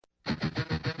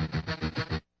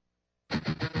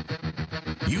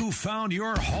You found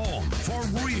your home for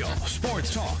real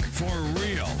sports talk for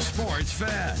real sports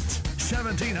fans.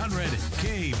 1700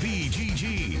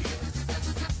 KBGG.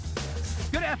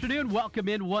 Good afternoon. Welcome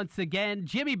in once again.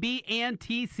 Jimmy B and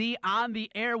TC on the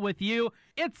air with you.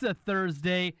 It's a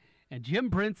Thursday. And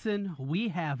Jim Brinson, we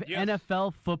have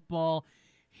NFL football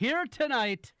here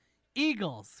tonight.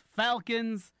 Eagles,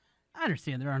 Falcons. I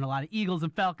understand there aren't a lot of Eagles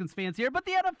and Falcons fans here, but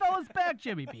the NFL is back,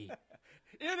 Jimmy B.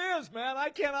 It is, man. I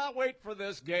cannot wait for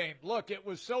this game. Look, it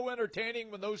was so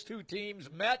entertaining when those two teams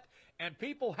met, and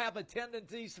people have a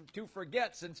tendency to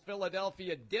forget since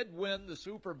Philadelphia did win the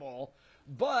Super Bowl,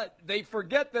 but they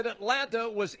forget that Atlanta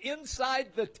was inside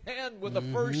the 10 with the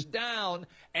first down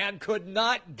and could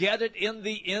not get it in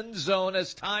the end zone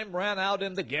as time ran out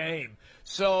in the game.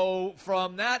 So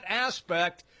from that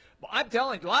aspect, I'm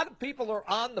telling you, a lot of people are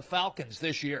on the Falcons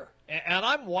this year, and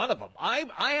I'm one of them. I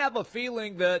have a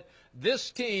feeling that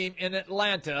this team in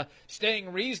Atlanta,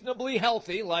 staying reasonably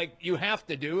healthy like you have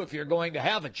to do if you're going to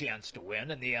have a chance to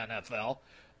win in the NFL,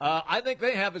 I think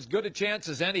they have as good a chance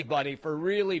as anybody for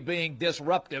really being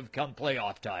disruptive come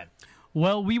playoff time.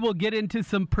 Well, we will get into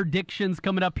some predictions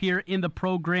coming up here in the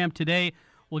program today.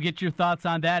 We'll get your thoughts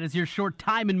on that as you're short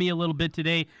timing me a little bit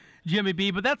today, Jimmy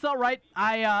B, but that's all right.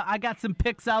 I got some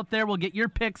picks out there. We'll get your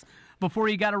picks before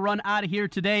you got to run out of here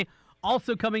today.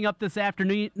 Also coming up this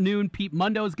afternoon, Pete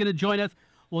Mundo is going to join us.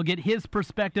 We'll get his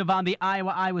perspective on the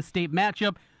Iowa State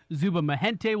matchup. Zuba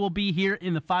Mahente will be here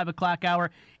in the 5 o'clock hour,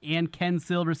 and Ken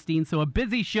Silverstein. So a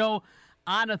busy show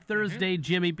on a Thursday,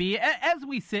 Jimmy B. As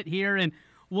we sit here, and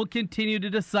we'll continue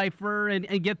to decipher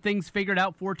and get things figured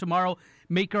out for tomorrow,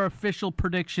 make our official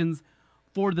predictions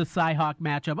for the Cy-Hawk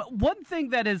matchup. But one thing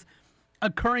that is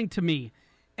occurring to me,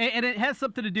 and it has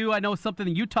something to do, I know something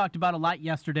that you talked about a lot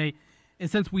yesterday, is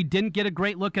since we didn't get a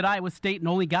great look at Iowa State and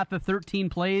only got the 13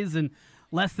 plays and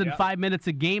less than 5 minutes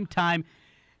of game time,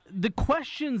 the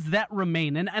questions that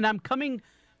remain, and I'm coming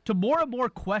to more and more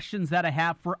questions that I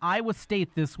have for Iowa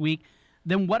State this week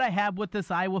than what I have with this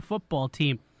Iowa football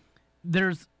team.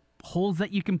 There's holes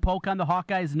that you can poke on the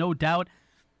Hawkeyes, no doubt,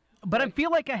 but I feel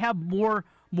like I have more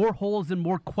holes and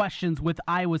more questions with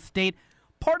Iowa State.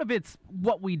 Part of it's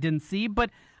what we didn't see, but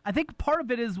I think part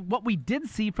of it is what we did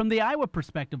see from the Iowa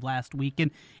perspective last week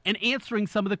and answering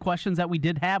some of the questions that we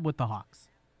did have with the Hawks.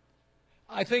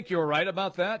 I think you're right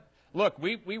about that. Look,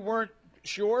 we weren't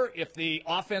sure if the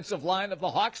offensive line of the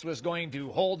Hawks was going to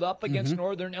hold up against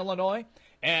Northern Illinois,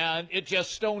 and it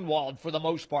just stonewalled for the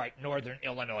most part Northern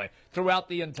Illinois throughout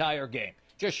the entire game.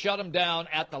 Just shut them down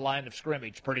at the line of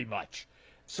scrimmage pretty much.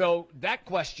 So that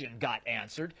question got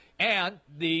answered, and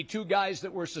the two guys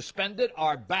that were suspended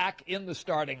are back in the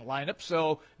starting lineup,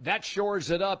 so that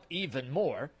shores it up even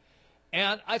more.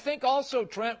 And I think also,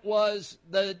 Trent, was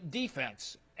the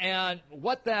defense and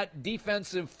what that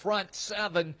defensive front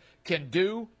seven can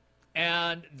do,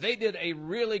 and they did a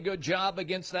really good job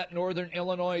against that Northern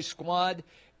Illinois squad,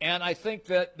 and I think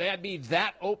that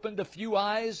that opened a few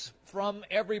eyes from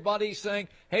everybody saying,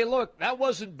 hey, look, that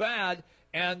wasn't bad.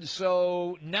 And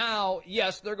so now,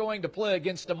 yes, they're going to play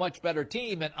against a much better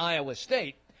team in Iowa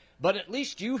State, but at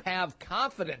least you have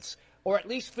confidence or at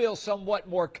least feel somewhat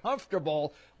more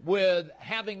comfortable with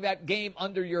having that game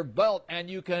under your belt, and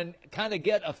you can kind of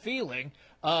get a feeling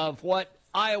of what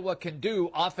Iowa can do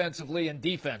offensively and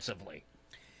defensively.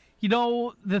 You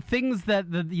know, the things that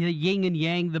the yin and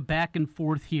yang, the back and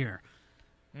forth here.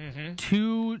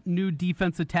 Two new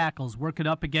defensive tackles working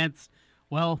up against,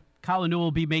 well, Colin Newell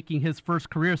will be making his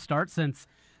first career start since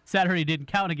Saturday didn't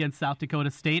count against South Dakota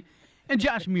State. And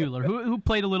Josh Mueller, who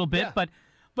played a little bit, but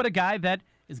a guy that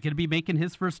is going to be making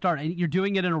his first start. And you're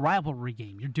doing it in a rivalry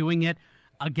game. You're doing it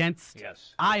against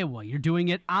Iowa. You're doing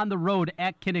it on the road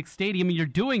at Kinnick Stadium. And you're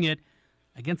doing it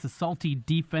against a salty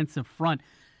defensive front.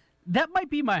 That might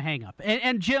be my hang-up.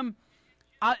 And Jim,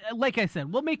 like I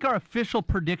said, we'll make our official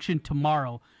prediction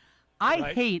tomorrow.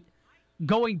 I hate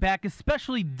going back,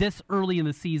 especially this early in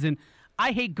the season.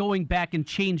 I hate going back and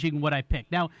changing what I pick.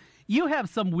 Now, you have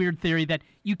some weird theory that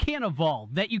you can't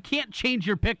evolve, that you can't change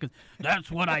your pick. That's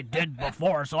what I did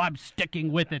before, so I'm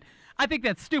sticking with it. I think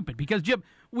that's stupid because, Jim,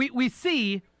 we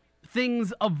see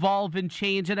things evolve and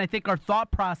change, and I think our thought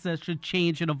process should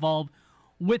change and evolve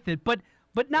with it, but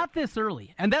not this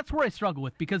early. And that's where I struggle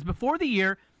with, because before the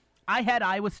year, I had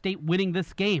Iowa State winning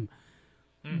this game.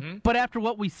 But after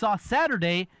what we saw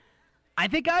Saturday, I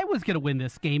think I was going to win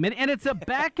this game. And it's a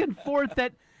back and forth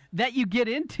that you get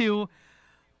into.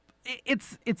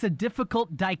 It's a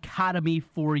difficult dichotomy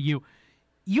for you.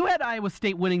 You had Iowa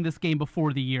State winning this game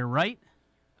before the year, right?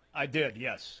 I did,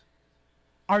 yes.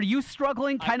 Are you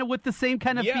struggling kind of with the same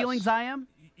kind of feelings I am?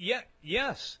 Yeah,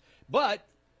 yes. But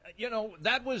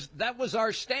that was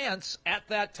our stance at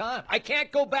that time. I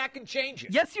can't go back and change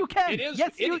it. Yes, you can. It is.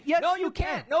 No, you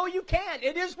can't. No, you can't.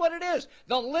 It is what it is.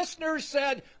 The listeners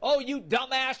said, "Oh, you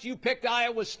dumbass, you picked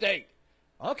Iowa State."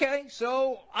 Okay,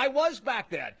 so I was back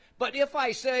then. But if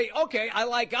I say, "Okay, I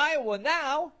like Iowa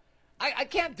now," I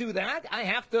can't do that. I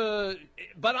have to.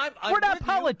 But I'm We're not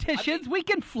politicians. We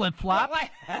can flip flop.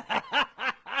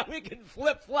 We can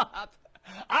flip flop.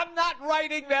 I'm not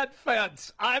riding that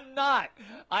fence. I'm not.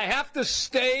 I have to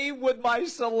stay with my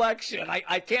selection.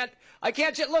 I can't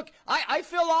look, I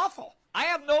feel awful. I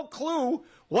have no clue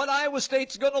what Iowa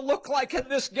State's going to look like in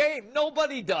this game.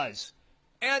 Nobody does.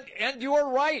 And you're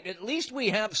right. At least we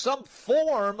have some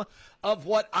form of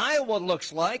what Iowa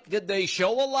looks like. Did they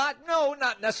show a lot? No,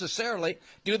 not necessarily.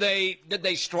 Did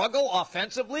they struggle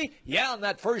offensively? Yeah, in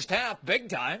that first half, big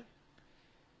time.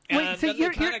 And then they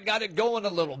kind of got it going a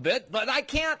little bit, but I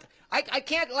can't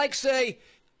like say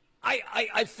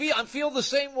I feel the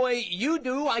same way you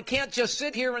do. I can't just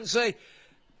sit here and say,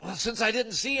 well, since I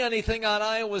didn't see anything on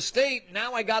Iowa State,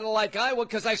 now I got to like Iowa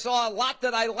because I saw a lot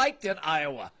that I liked in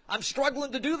Iowa. I'm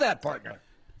struggling to do that, partner.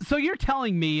 So you're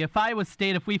telling me if Iowa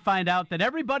State, if we find out that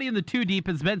everybody in the two deep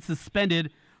has been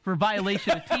suspended for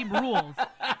violation of team rules,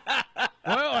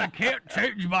 well, I can't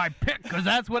change my pick because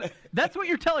that's what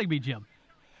you're telling me, Jim.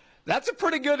 That's a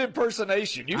pretty good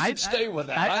impersonation. You should stay with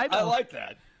that. I like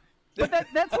that. But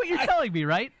that's what you're telling me,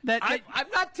 right? I'm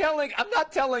not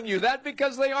telling you that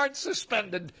because they aren't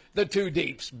suspended, the two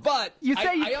deeps. But you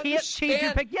say you can't change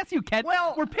your pick. Yes, you can.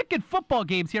 Well, we're picking football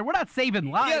games here. We're not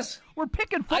saving lives. Yes, we're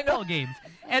picking football games.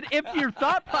 And if your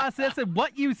thought process and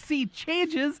what you see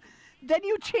changes, then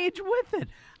you change with it.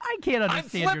 I can't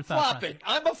understand your thought process.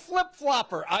 I'm a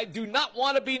flip-flopper. I do not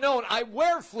want to be known. I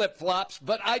wear flip-flops,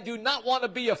 but I do not want to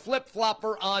be a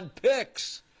flip-flopper on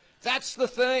picks. That's the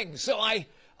thing. So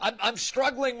I'm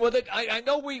struggling with it. I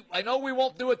know we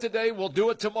won't do it today. We'll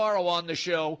do it tomorrow on the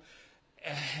show.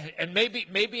 And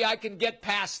maybe I can get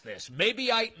past this. Maybe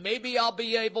I'll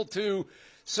be able to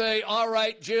say, all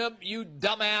right, Jim, you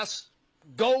dumbass,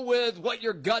 go with what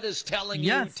your gut is telling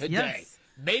you today. Yes.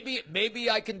 Maybe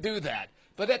I can do that.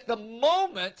 But at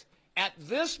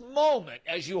this moment,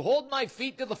 as you hold my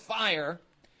feet to the fire,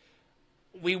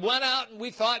 we went out and we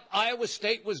thought Iowa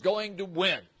State was going to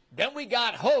win. Then we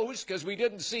got hosed because we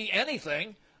didn't see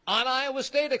anything on Iowa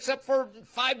State except for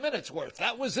 5 minutes worth.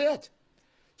 That was it.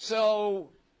 So,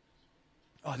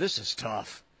 this is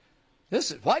tough.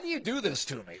 Why do you do this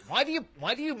to me? Why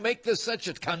do you make this such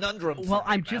a conundrum for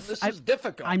me, man? This is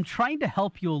difficult. I'm trying to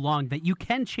help you along that you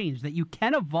can change, that you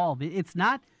can evolve. It's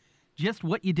not just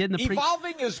what you did in the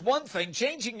evolving is one thing.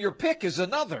 Changing your pick is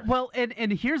another. Well,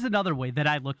 and here's another way that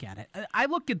I look at it. I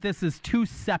look at this as two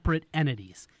separate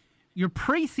entities. Your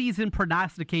preseason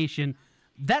prognostication,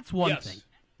 that's one thing.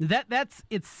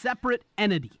 It's separate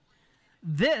entity.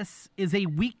 This is a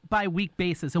week-by-week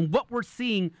basis, and what we're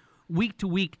seeing week to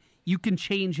week, you can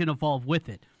change and evolve with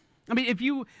it. I mean,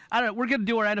 we're going to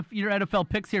do your NFL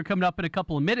picks here coming up in a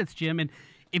couple of minutes, Jim, and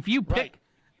if you pick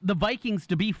the Vikings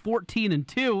to be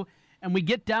 14-2, and we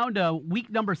get down to week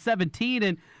number 17,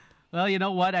 and, well, you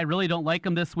know what? I really don't like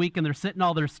them this week, and they're sitting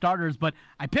all their starters, but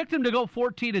I picked them to go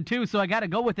 14-2, so I got to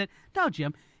go with it. No,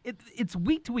 Jim, it's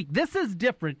week to week. This is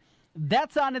different.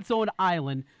 That's on its own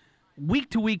island.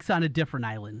 Week to week's on a different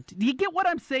island. Do you get what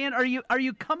I'm saying? Are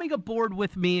you coming aboard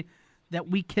with me that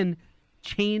we can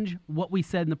change what we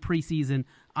said in the preseason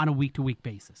on a week-to-week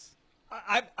basis?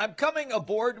 I'm coming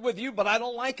aboard with you, but I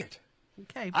don't like it.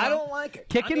 Okay, I don't like it.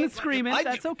 Kicking and screaming,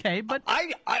 that's okay. But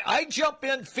I jump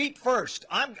in feet first.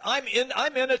 I'm in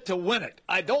it to win it.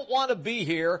 I don't want to be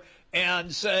here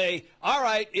and say, all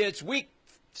right, it's week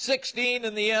 16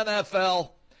 in the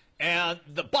NFL, and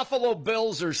the Buffalo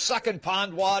Bills are sucking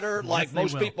pond water like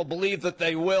most people believe that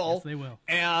they will. Yes, they will.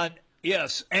 And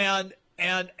yes, and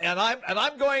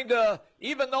I'm going to,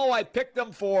 even though I picked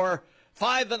them for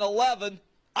 5-11.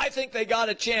 I think they got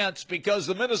a chance because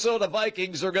the Minnesota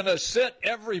Vikings are going to sit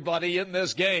everybody in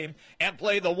this game and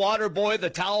play the water boy, the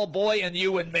towel boy, and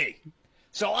you and me.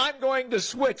 So I'm going to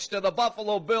switch to the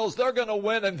Buffalo Bills. They're going to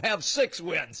win and have 6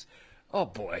 wins. Oh,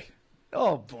 boy.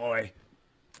 Oh, boy.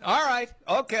 All right.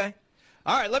 Okay.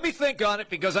 All right, let me think on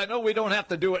it because I know we don't have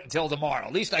to do it until tomorrow.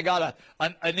 At least I got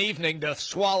an evening to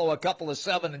swallow a couple of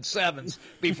 7-7s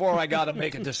before I got to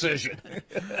make a decision.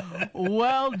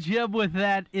 Well, Jim, with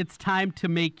that, it's time to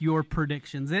make your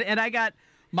predictions. And I got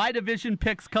my division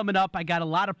picks coming up. I got a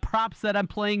lot of props that I'm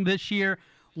playing this year.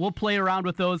 We'll play around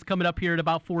with those coming up here at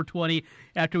about 4:20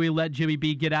 after we let Jimmy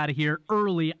B get out of here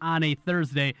early on a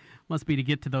Thursday. Must be to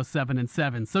get to those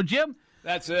 7-7. So, Jim,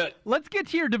 That's it. Let's get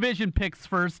to your division picks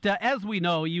first. As we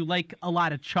know, you like a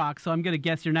lot of chalk, so I'm going to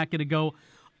guess you're not going to go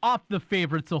off the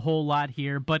favorites a whole lot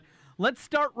here. But let's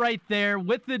start right there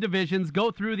with the divisions,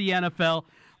 go through the NFL.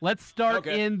 Let's start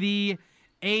in the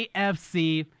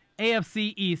AFC.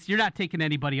 AFC East, you're not taking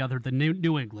anybody other than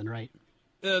New England, right?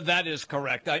 That is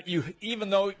correct.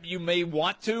 Even though you may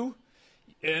want to,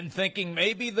 and thinking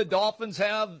maybe the Dolphins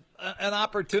have an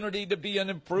opportunity to be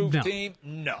an improved team,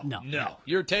 no.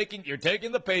 You're taking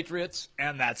the Patriots,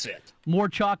 and that's it. More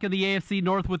chalk in the AFC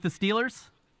North with the Steelers?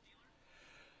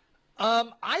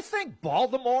 I think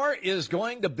Baltimore is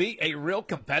going to be a real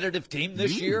competitive team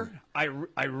this year. I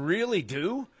really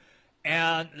do.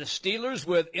 And the Steelers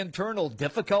with internal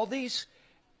difficulties,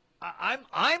 I'm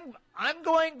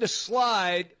going to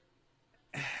slide.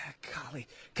 Golly,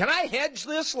 can I hedge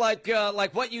this like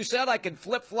what you said? I can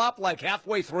flip flop like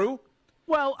halfway through.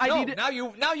 Well, now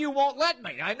you won't let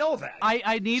me. I know that.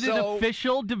 I need an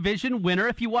official division winner.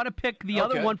 If you want to pick the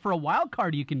other one for a wild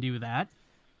card, you can do that.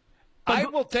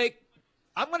 I'm going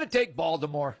to take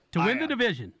Baltimore to win the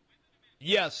division.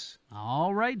 Yes.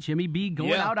 All right, Jimmy B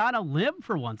going out on a limb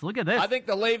for once. Look at this. I think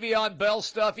the Le'Veon Bell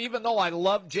stuff, even though I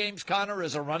love James Conner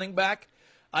as a running back,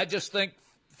 I just think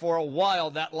for a while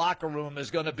that locker room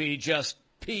is going to be just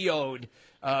PO'd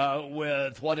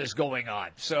with what is going on.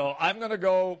 So I'm going to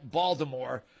go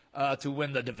Baltimore to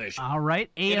win the division. All right.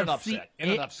 In an upset.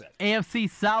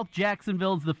 AFC South,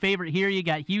 Jacksonville's the favorite here. You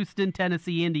got Houston,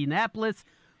 Tennessee, Indianapolis.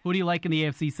 Who do you like in the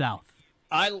AFC South?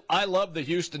 I love the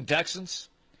Houston Texans.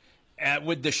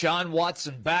 With Deshaun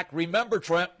Watson back. Remember,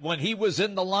 Trent, when he was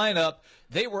in the lineup,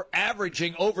 they were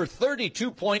averaging over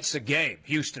 32 points a game,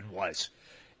 Houston was.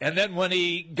 And then when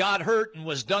he got hurt and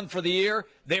was done for the year,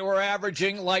 they were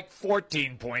averaging like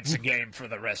 14 points a game for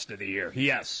the rest of the year.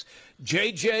 Yes.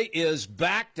 JJ is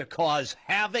back to cause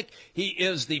havoc. He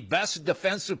is the best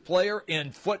defensive player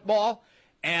in football.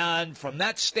 And from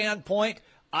that standpoint,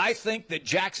 I think that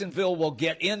Jacksonville will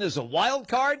get in as a wild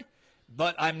card.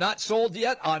 But I'm not sold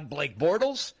yet on Blake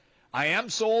Bortles. I am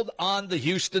sold on the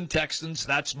Houston Texans.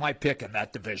 That's my pick in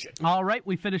that division. All right,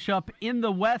 we finish up in the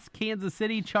West. Kansas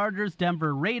City Chargers,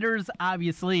 Denver Raiders.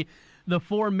 Obviously, the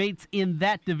four mates in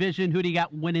that division. Who do you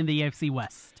got winning the AFC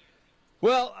West?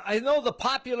 Well, I know the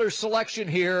popular selection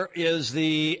here is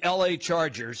the L.A.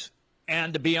 Chargers.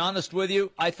 And to be honest with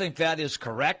you, I think that is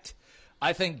correct.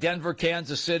 I think Denver,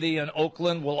 Kansas City, and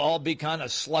Oakland will all be kind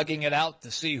of slugging it out to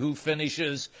see who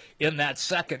finishes in that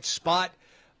second spot.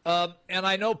 And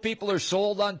I know people are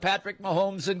sold on Patrick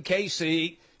Mahomes and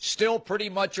KC. Still pretty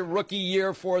much a rookie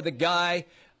year for the guy.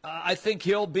 I think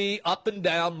he'll be up and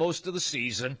down most of the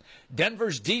season.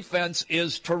 Denver's defense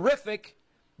is terrific.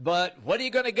 But what are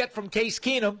you going to get from Case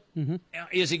Keenum? Mm-hmm.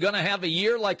 Is he going to have a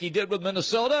year like he did with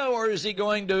Minnesota, or is he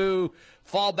going to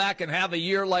fall back and have a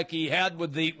year like he had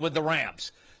with the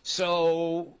Rams?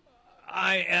 So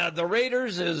the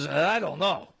Raiders is I don't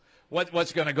know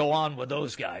what's going to go on with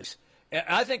those guys.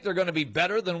 I think they're going to be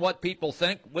better than what people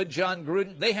think with John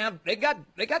Gruden.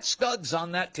 They got studs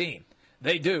on that team.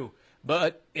 They do.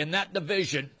 But in that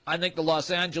division, I think the Los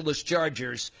Angeles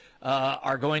Chargers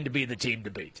are going to be the team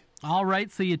to beat. All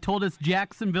right, so you told us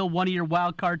Jacksonville, one of your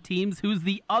wild card teams. Who's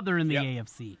the other in the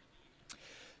AFC?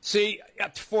 See,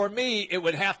 for me, it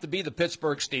would have to be the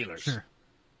Pittsburgh Steelers. Sure.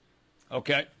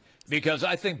 Okay? Because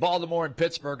I think Baltimore and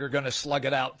Pittsburgh are going to slug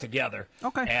it out together.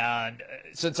 Okay. And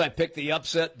since I picked the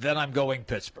upset, then I'm going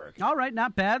Pittsburgh. All right,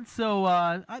 not bad. So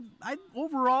I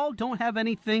overall don't have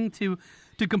anything to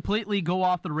completely go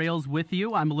off the rails with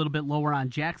you. I'm a little bit lower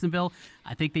on Jacksonville.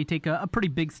 I think they take a pretty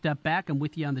big step back. I'm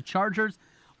with you on the Chargers.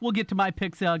 We'll get to my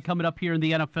picks coming up here in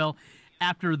the NFL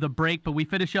after the break, but we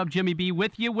finish up, Jimmy B,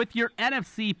 with you with your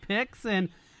NFC picks. And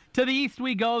to the East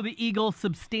we go, the Eagles,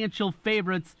 substantial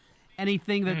favorites.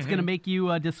 Anything that's going to make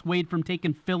you dissuade from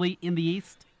taking Philly in the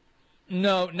East?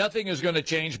 No, nothing is going to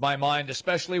change my mind,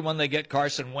 especially when they get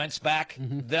Carson Wentz back.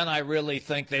 Then I really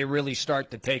think they really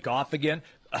start to take off again.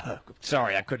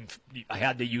 Sorry, I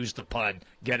had to use the pun.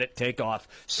 Get it? Take off.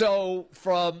 So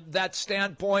from that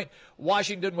standpoint,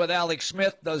 Washington with Alex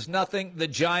Smith does nothing. The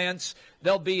Giants,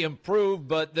 they'll be improved,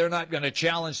 but they're not going to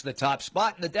challenge the top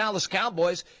spot. And the Dallas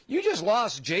Cowboys, you just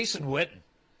lost Jason Witten,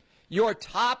 your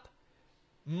top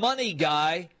money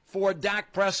guy for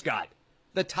Dak Prescott,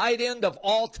 the tight end of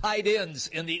all tight ends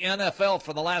in the NFL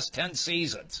for the last 10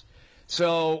 seasons.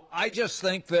 So I just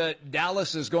think that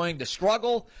Dallas is going to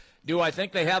struggle. Do I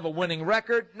think they have a winning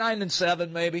record?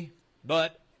 9-7 maybe.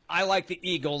 But I like the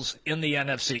Eagles in the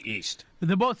NFC East.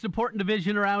 The most important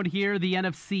division around here, the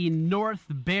NFC North,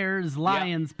 Bears,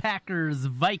 Lions, Packers,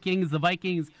 Vikings. The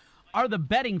Vikings are the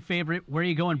betting favorite. Where are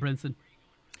you going, Brinson?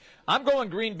 I'm going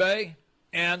Green Bay.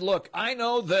 And look, I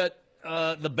know that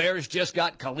the Bears just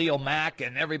got Khalil Mack,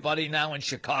 and everybody now in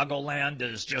Chicagoland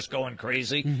is just going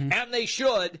crazy, and they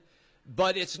should,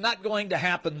 but it's not going to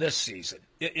happen this season.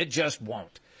 It just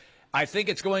won't. I think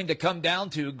it's going to come down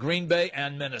to Green Bay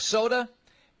and Minnesota,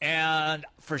 and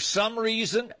for some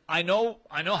reason, I know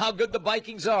how good the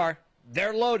Vikings are.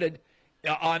 They're loaded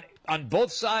on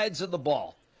both sides of the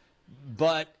ball,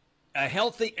 but a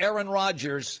healthy Aaron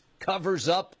Rodgers covers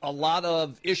up a lot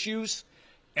of issues.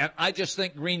 And I just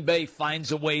think Green Bay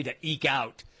finds a way to eke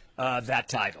out that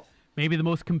title. Maybe the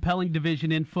most compelling division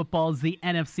in football is the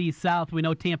NFC South. We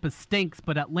know Tampa stinks,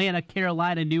 but Atlanta,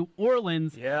 Carolina, New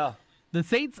Orleans. Yeah. The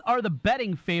Saints are the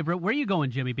betting favorite. Where are you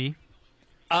going, Jimmy B?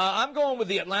 I'm going with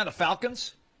the Atlanta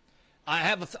Falcons. I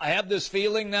have this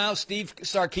feeling now. Steve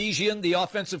Sarkisian, the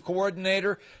offensive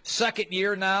coordinator, second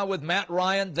year now with Matt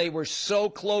Ryan. They were so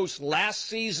close last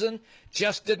season,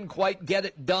 just didn't quite get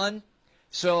it done.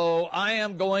 So I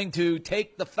am going to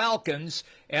take the Falcons,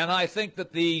 and I think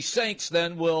that the Saints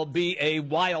then will be a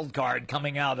wild card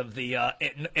coming out of the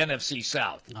NFC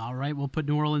South. All right, we'll put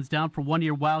New Orleans down for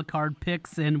one-year wild card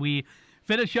picks, and we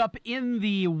finish up in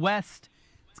the West.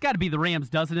 It's got to be the Rams,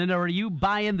 doesn't it? Or are you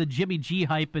buying the Jimmy G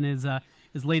hype and his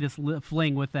latest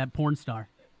fling with that porn star?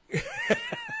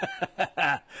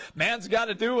 Man's got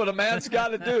to do what a man's got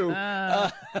to do.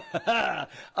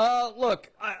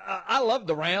 Look, I love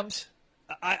the Rams.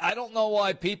 I don't know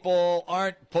why people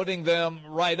aren't putting them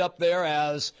right up there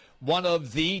as one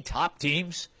of the top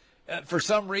teams. For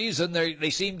some reason, they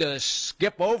seem to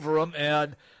skip over them.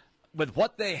 And with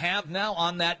what they have now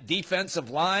on that defensive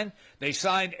line, they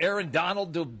signed Aaron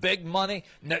Donald to big money.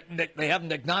 They have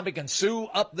Ndamukong Suh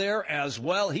up there as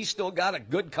well. He's still got a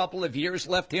good couple of years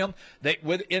left in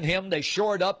him. They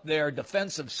shored up their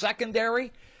defensive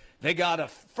secondary. They got a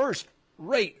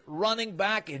first-rate running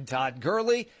back in Todd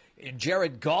Gurley. And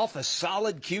Jared Goff, a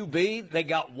solid QB. They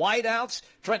got wideouts.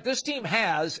 Trent, this team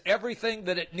has everything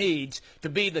that it needs to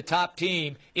be the top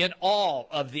team in all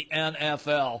of the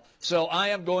NFL. So I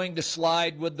am going to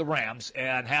slide with the Rams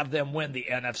and have them win the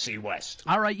NFC West.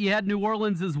 All right, you had New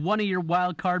Orleans as one of your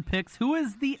wild card picks. Who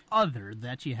is the other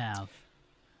that you have?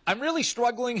 I'm really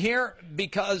struggling here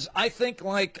because I think,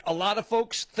 like a lot of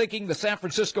folks, thinking the San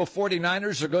Francisco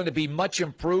 49ers are going to be much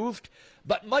improved.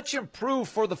 But much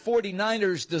improved for the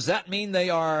 49ers, does that mean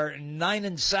they are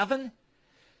 9-7?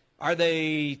 Are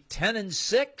they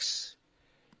 10-6?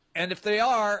 And if they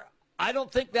are, I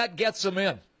don't think that gets them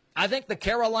in. I think the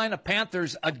Carolina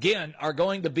Panthers, again, are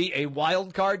going to be a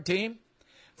wild card team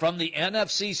from the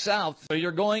NFC South. So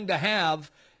you're going to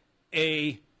have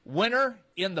a winner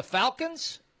in the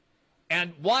Falcons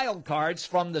and wild cards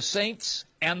from the Saints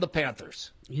and the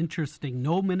Panthers. Interesting.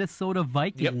 No Minnesota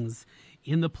Vikings. Yep.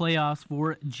 In the playoffs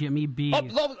for Jimmy B.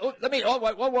 Whoa.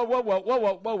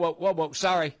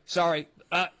 Sorry.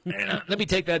 Let me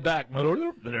take that back.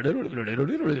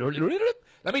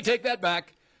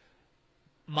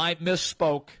 My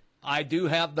misspoke. I do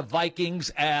have the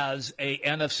Vikings as a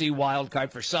NFC wild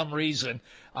card. For some reason,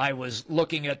 I was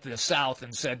looking at the South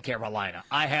and said Carolina.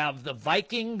 I have the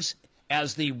Vikings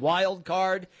as the wild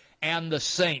card and the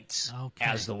Saints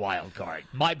as the wild card.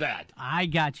 My bad. I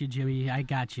got you, Jimmy. I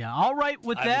got you. All right,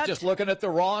 with that. I was just looking at the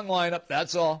wrong lineup,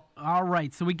 that's all. All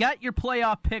right, so we got your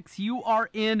playoff picks. You are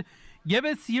in. Give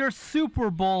us your Super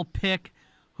Bowl pick.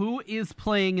 Who is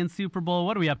playing in Super Bowl?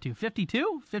 What are we up to,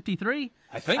 52, 53?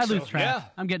 I think so, lose track. Yeah.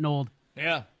 I'm getting old.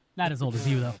 Yeah. Not as old as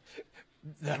you,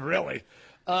 though. Really?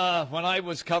 When I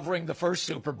was covering the first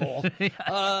Super Bowl.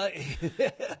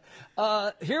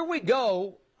 Here we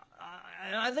go.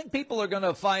 And I think people are going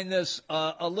to find this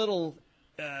a little,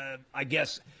 I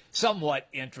guess, somewhat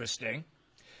interesting.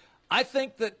 I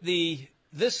think that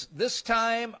this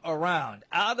time around,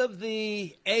 out of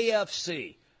the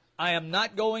AFC, I am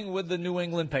not going with the New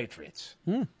England Patriots.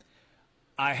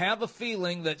 I have a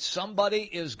feeling that somebody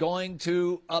is going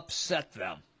to upset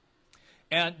them.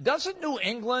 And doesn't New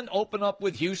England open up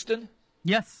with Houston?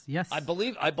 Yes. I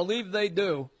believe they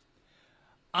do.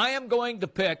 I am going to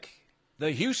pick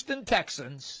the Houston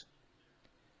Texans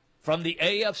from the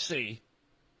AFC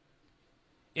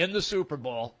in the Super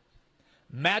Bowl,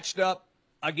 matched up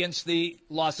against the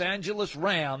Los Angeles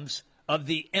Rams of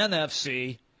the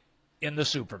NFC in the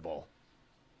Super Bowl.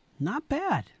 Not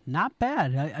bad.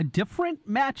 A different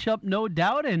matchup, no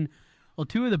doubt, and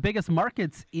two of the biggest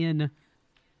markets in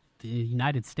the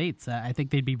United States. I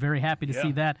think they'd be very happy to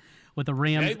see that with the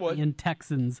Rams and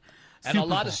Texans. And a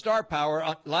lot of star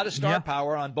power,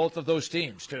 power on both of those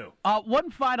teams, too.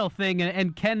 One final thing,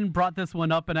 and Ken brought this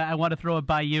one up, and I want to throw it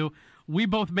by you. We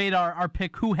both made our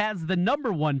pick who has the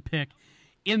number one pick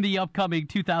in the upcoming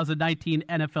 2019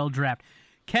 NFL Draft.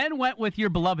 Ken went with your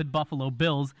beloved Buffalo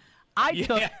Bills. I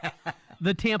took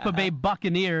the Tampa Bay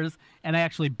Buccaneers, and I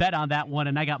actually bet on that one,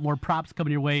 and I got more props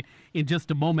coming your way in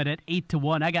just a moment at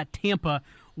 8-1. I got Tampa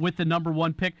with the number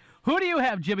 1 pick. Who do you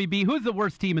have, Jimmy B? Who's the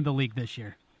worst team in the league this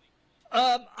year?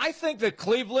 I think that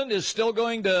Cleveland is still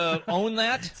going to own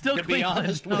that. Still to Cleveland. be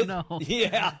honest with, no.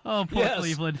 Yeah. Oh, poor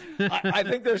Cleveland. I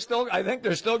think they're still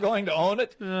going to own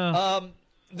it.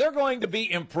 They're going to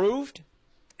be improved,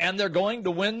 and they're going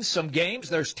to win some games.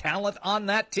 There's talent on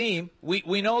that team.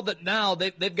 We know that now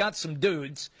they've got some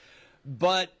dudes,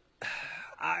 but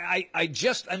I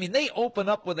mean, they open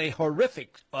up with a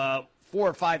horrific 4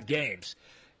 or 5 games.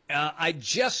 I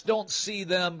just don't see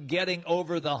them getting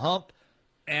over the hump.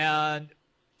 And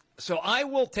so I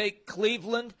will take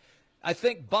Cleveland. I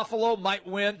think Buffalo might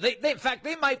win. In fact,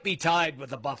 they might be tied with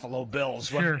the Buffalo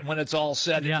Bills when it's all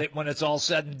said when it's all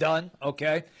said and done.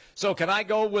 Okay, so can I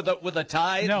go with a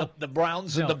tie? No. The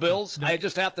Browns and the Bills. No. I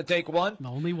just have to take one.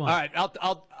 Only one. All right,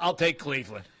 I'll take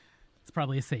Cleveland. It's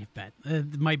probably a safe bet.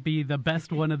 It might be the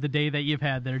best one of the day that you've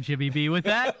had there, Jimmy B. With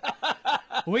that,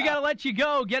 we got to let you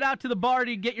go. Get out to the bar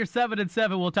to get your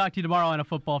 7-7. We'll talk to you tomorrow on a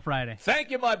Football Friday.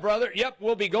 Thank you, my brother. Yep,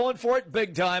 we'll be going for it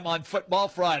big time on Football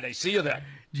Friday. See you then.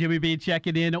 Jimmy B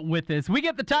checking in with us. We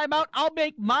get the timeout. I'll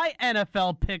make my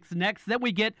NFL picks next. Then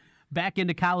we get back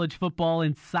into college football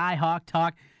and Cy-Hawk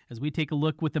talk as we take a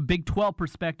look with the Big 12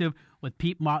 perspective with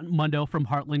Pete Mundo from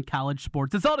Heartland College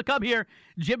Sports. It's all to come here.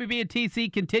 Jimmy B and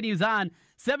TC continues on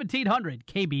 1700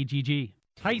 KBGG.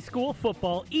 High school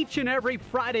football each and every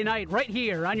Friday night right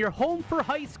here on your home for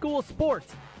high school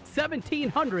sports,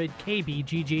 1700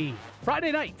 KBGG.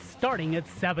 Friday nights starting at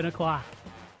 7 o'clock.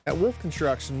 At Wolf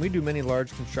Construction, we do many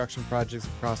large construction projects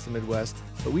across the Midwest,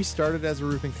 but we started as a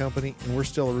roofing company, and we're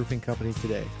still a roofing company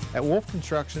today. At Wolf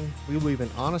Construction, we believe in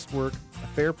honest work, a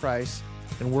fair price,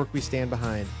 and work we stand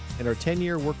behind, and our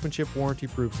 10-year workmanship warranty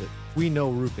proves it. We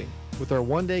know roofing. With our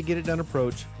one-day get-it-done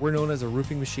approach, we're known as a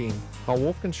roofing machine. Call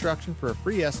Wolf Construction for a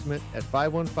free estimate at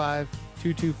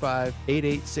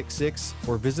 515-225-8866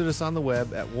 or visit us on the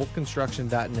web at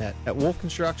wolfconstruction.net. At Wolf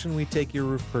Construction, we take your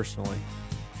roof personally.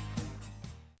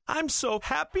 I'm so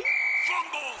happy.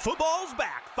 Football's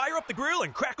back. Fire up the grill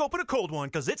and crack open a cold one,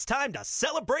 because it's time to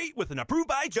celebrate with an Approved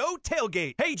by Joe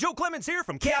tailgate. Hey, Joe Clemens here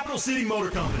from Capital City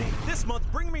Motor Company. This month,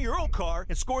 bring me your old car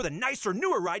and score the nicer,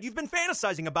 newer ride you've been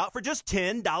fantasizing about for just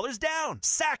 $10 down.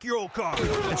 Sack your old car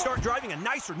and start driving a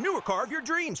nicer, newer car of your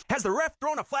dreams. Has the ref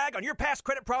thrown a flag on your past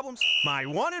credit problems? My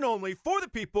one and only For the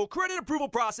People credit approval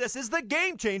process is the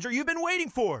game changer you've been waiting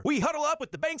for. We huddle up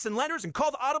with the banks and lenders and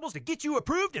call the audibles to get you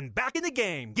approved and back in the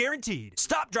game. Guaranteed.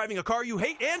 Stop driving a car you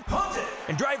hate and punt it.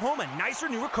 And drive home a nicer,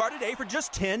 newer car today for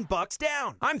just $10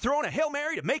 down. I'm throwing a Hail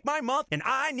Mary to make my month, and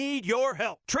I need your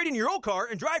help. Trade in your old car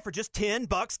and drive for just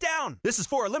 $10 down. This is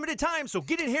for a limited time, so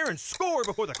get in here and score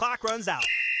before the clock runs out.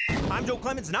 I'm Joe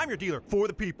Clemens, and I'm your dealer for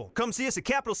the people. Come see us at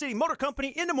Capital City Motor Company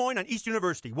in Des Moines on East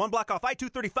University. 1 block off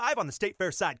I-235 on the State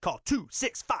Fair side. Call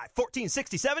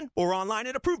 265-1467 or online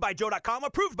at approvedbyjoe.com.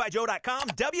 Approvedbyjoe.com.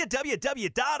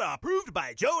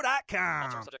 www.approvedbyjoe.com. All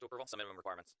terms subject to approval. Some minimum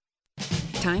requirements.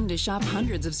 Time to shop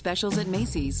hundreds of specials at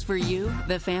Macy's for you,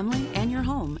 the family, and your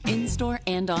home, in-store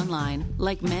and online.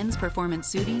 Like men's performance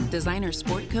suiting, designer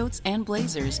sport coats, and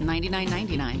blazers,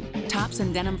 $99.99. Tops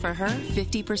and denim for her,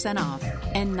 50% off.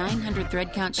 And 900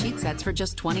 thread count sheet sets for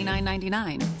just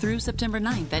 $29.99 through September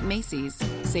 9th at Macy's.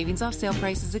 Savings off sale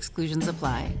prices, exclusions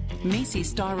apply. Macy's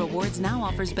Star Rewards now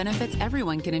offers benefits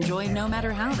everyone can enjoy no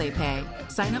matter how they pay.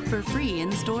 Sign up for free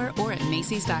in-store or at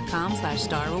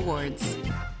Macys.com/Star Rewards.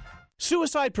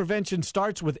 Suicide prevention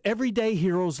starts with everyday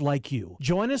heroes like you.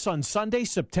 Join us on Sunday,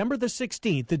 September the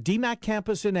 16th at DMACC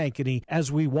campus in Ankeny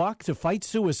as we walk to fight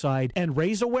suicide and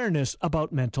raise awareness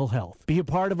about mental health. Be a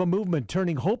part of a movement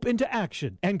turning hope into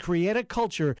action and create a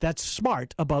culture that's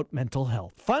smart about mental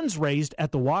health. Funds raised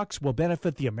at the walks will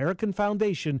benefit the American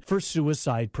Foundation for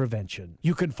Suicide Prevention.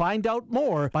 You can find out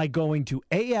more by going to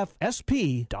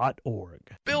afsp.org.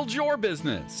 Build your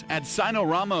business. At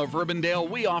Sinorama of Urbandale,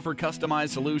 we offer customized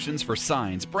solutions for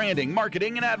signs, branding,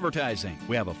 marketing, and advertising.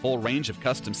 We have a full range of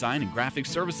custom sign and graphic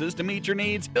services to meet your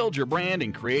needs, build your brand,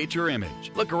 and create your image.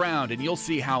 Look around and you'll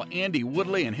see how Andy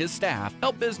Woodley and his staff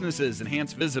help businesses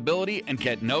enhance visibility and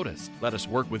get noticed. Let us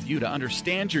work with you to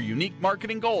understand your unique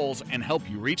marketing goals and help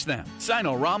you reach them.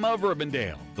 Sinorama of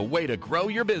Urbandale, the way to grow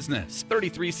your business.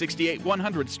 3368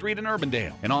 100th Street in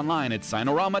Urbandale and online at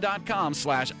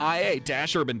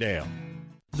sinorama.com/IA-Urbandale.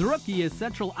 The Rookie is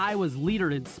Central Iowa's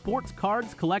leader in sports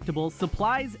cards, collectibles,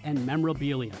 supplies, and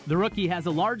memorabilia. The Rookie has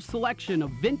a large selection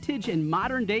of vintage and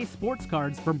modern-day sports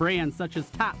cards from brands such as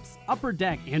Topps, Upper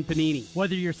Deck, and Panini.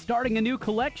 Whether you're starting a new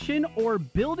collection or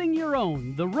building your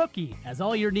own, The Rookie has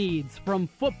all your needs from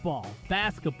football,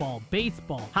 basketball,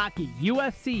 baseball, hockey,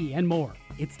 UFC, and more.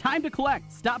 It's time to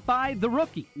collect. Stop by The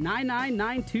Rookie,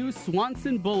 9992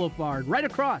 Swanson Boulevard, right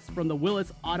across from the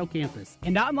Willis Auto Campus,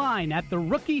 and online at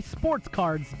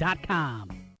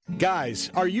therookiesportscards.com. Guys,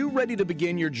 are you ready to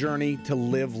begin your journey to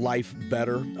live life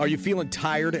better? Are you feeling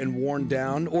tired and worn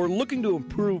down, or looking to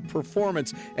improve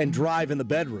performance and drive in the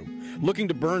bedroom? Looking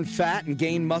to burn fat and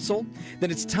gain muscle?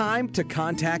 Then it's time to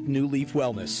contact New Leaf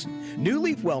Wellness. New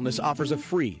Leaf Wellness offers a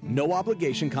free,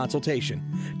 no-obligation consultation.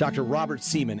 Dr. Robert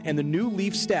Seaman and the New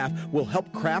Leaf staff will help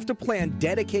craft a plan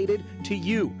dedicated to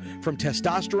you. From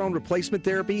testosterone replacement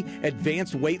therapy,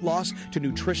 advanced weight loss, to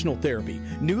nutritional therapy,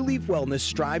 New Leaf Wellness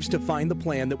strives to find the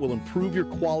plan that will improve your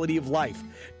quality of life.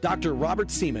 Dr.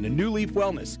 Robert Seaman and New Leaf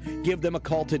Wellness. Give them a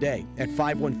call today at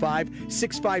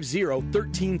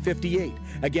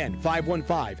 515-650-1358. Again,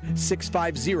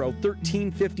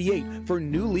 515-650-1358 for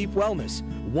New Leaf Wellness.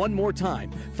 One more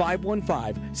time,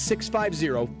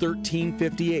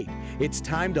 515-650-1358. It's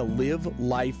time to live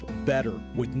life better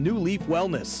with New Leaf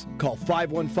Wellness. Call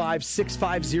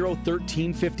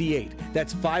 515-650-1358.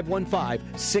 That's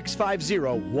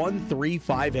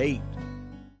 515-650-1358.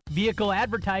 Vehicle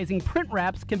advertising print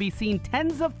wraps can be seen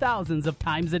tens of thousands of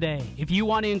times a day. If you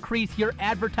want to increase your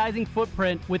advertising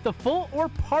footprint with the full or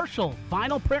partial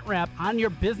vinyl print wrap on your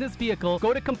business vehicle,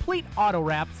 go to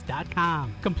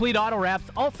CompleteAutoWraps.com. Complete Auto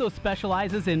Wraps also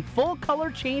specializes in full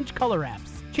color change color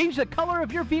wraps. Change the color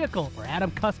of your vehicle or add a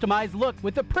customized look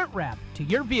with a print wrap to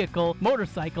your vehicle,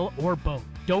 motorcycle, or boat.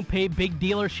 Don't pay big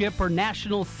dealership or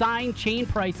national sign chain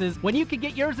prices when you can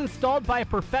get yours installed by a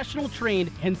professional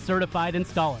trained and certified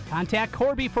installer. Contact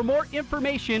Corby for more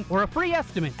information or a free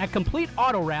estimate at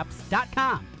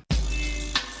CompleteAutoWraps.com.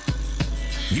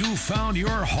 You found your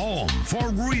home for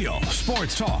real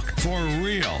sports talk for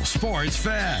real sports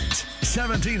fans.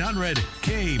 1700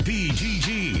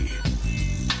 KBGG.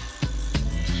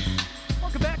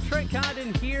 Welcome back. Trent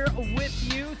Condon here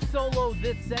with you. Solo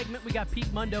this segment. We got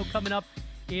Pete Mundo coming up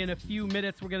in a few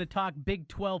minutes. We're going to talk Big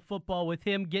 12 football with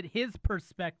him, get his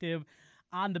perspective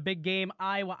on the big game,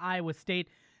 Iowa State.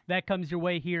 That comes your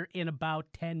way here in about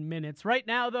 10 minutes. Right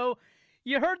now, though,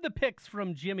 you heard the picks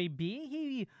from Jimmy B.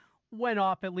 He went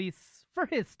off, at least for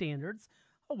his standards,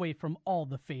 away from all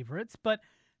the favorites. But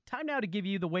time now to give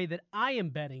you the way that I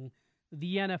am betting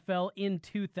the NFL in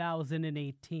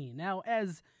 2018. Now,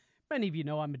 as many of you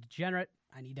know, I'm a degenerate.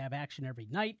 I need to have action every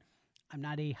night. I'm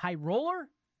not a high roller.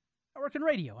 I work in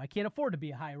radio. I can't afford to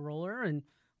be a high roller, and,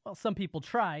 well, some people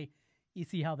try. You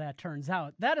see how that turns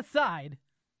out. That aside,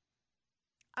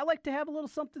 I like to have a little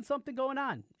something going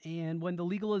on. And when the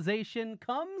legalization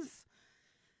comes,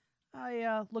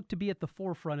 I look to be at the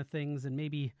forefront of things and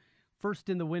maybe first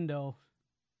in the window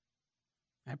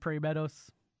at Prairie Meadows,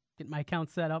 get my account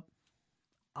set up.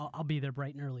 I'll be there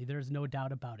bright and early. There's no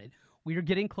doubt about it. We are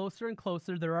getting closer and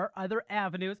closer. There are other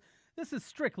avenues. This is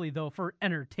strictly, though, for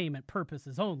entertainment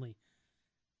purposes only.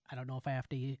 I don't know if I have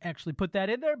to actually put that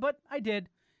in there, but I did.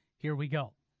 Here we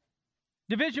go.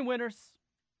 Division winners.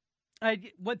 I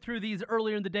went through these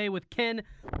earlier in the day with Ken.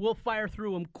 We'll fire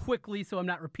through them quickly so I'm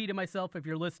not repeating myself if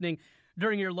you're listening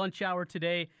during your lunch hour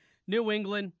today. New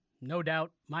England, no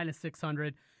doubt, minus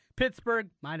 600. Pittsburgh,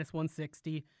 minus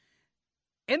 160.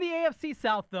 In the AFC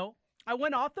South, though, I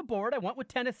went off the board. I went with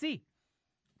Tennessee.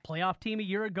 Playoff team a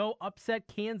year ago, upset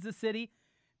Kansas City.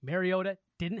 Mariota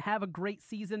didn't have a great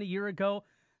season a year ago.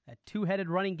 That two-headed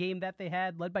running game that they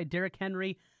had, led by Derrick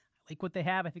Henry. I like what they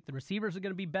have. I think the receivers are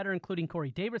going to be better, including Corey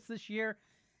Davis this year.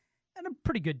 And a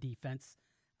pretty good defense.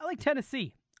 I like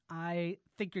Tennessee. I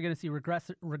think you're going to see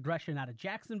regression out of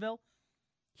Jacksonville.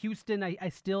 Houston, I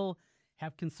still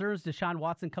have concerns. Deshaun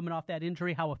Watson coming off that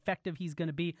injury, how effective he's going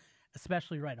to be,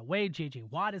 especially right away. J.J.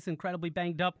 Watt is incredibly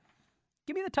banged up.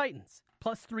 Give me the Titans,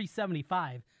 plus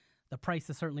 375. The price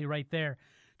is certainly right there.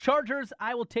 Chargers,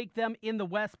 I will take them in the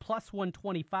West, plus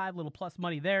 125, little plus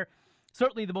money there.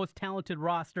 Certainly the most talented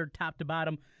roster, top to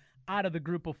bottom, out of the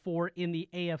group of four in the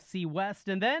AFC West.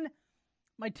 And then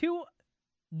my two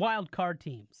wild card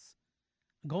teams.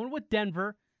 I'm going with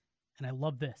Denver, and I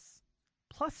love this.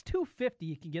 Plus 250,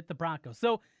 you can get the Broncos.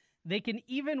 So they can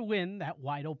even win that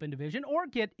wide open division or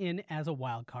get in as a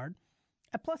wild card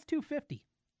at plus 250.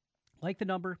 Like the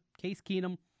number, Case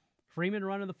Keenum, Freeman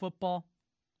running the football,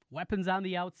 weapons on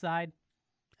the outside.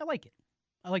 I like it.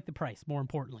 I like the price, more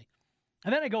importantly.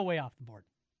 And then I go way off the board.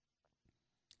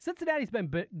 Cincinnati's been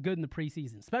good in the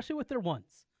preseason, especially with their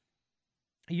ones.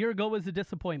 A year ago was a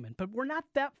disappointment, but we're not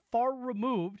that far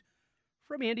removed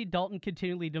from Andy Dalton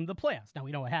continuing to lead them to the playoffs. Now,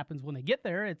 we know what happens when they get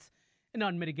there. It's an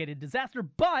unmitigated disaster,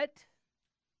 but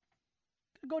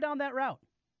go down that route.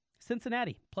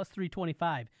 Cincinnati, plus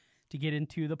 325 to get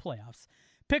into the playoffs.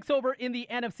 Picks over in the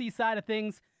NFC side of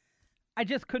things. I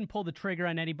just couldn't pull the trigger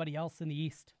on anybody else in the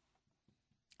East.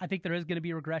 I think there is going to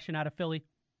be regression out of Philly,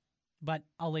 but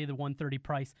I'll lay the 130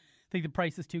 price. I think the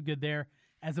price is too good there,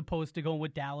 as opposed to going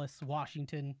with Dallas,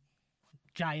 Washington,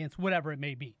 Giants, whatever it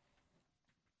may be.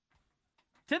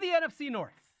 To the NFC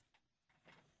North.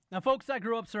 Now, folks, I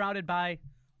grew up surrounded by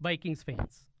Vikings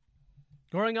fans.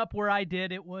 Growing up where I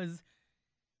did, it was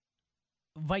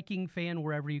Viking fan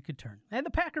wherever you could turn. And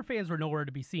the Packer fans were nowhere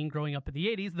to be seen growing up in the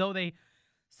 80s, though they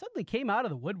suddenly came out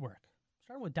of the woodwork.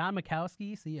 Started with Don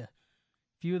Majkowski, see a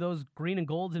few of those green and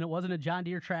golds, and it wasn't a John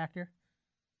Deere tractor.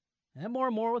 And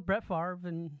more with Brett Favre,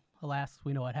 and alas,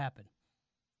 we know what happened.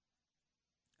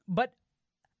 But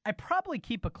I probably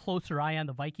keep a closer eye on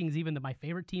the Vikings, even than my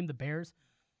favorite team, the Bears,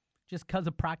 just because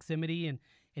of proximity and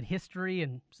history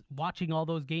and watching all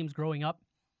those games growing up.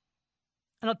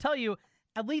 And I'll tell you,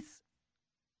 at least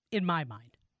in my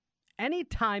mind,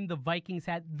 anytime the Vikings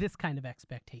had this kind of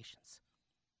expectations,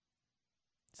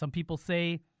 some people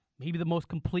say maybe the most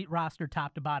complete roster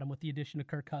top to bottom with the addition of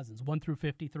Kirk Cousins, 1 through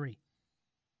 53.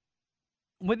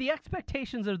 When the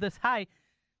expectations are this high,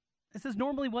 this is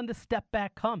normally when the step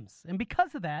back comes. And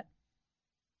because of that,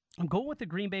 I'm going with the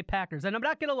Green Bay Packers. And I'm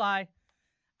not going to lie,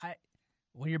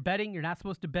 when you're betting, you're not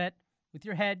supposed to bet with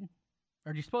your head,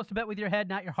 or you're supposed to bet with your head,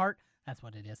 not your heart. That's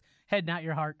what it is. Head, not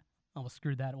your heart. Almost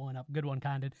screwed that one up. Good one,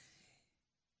 Condon.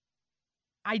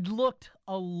 I looked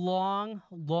a long,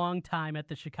 long time at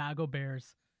the Chicago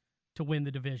Bears to win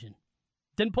the division.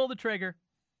 Didn't pull the trigger,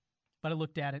 but I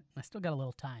looked at it. I still got a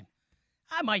little time.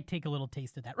 I might take a little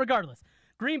taste of that. Regardless,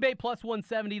 Green Bay plus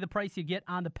 170, the price you get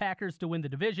on the Packers to win the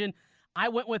division. I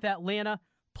went with Atlanta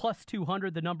plus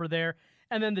 200, the number there.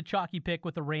 And then the chalky pick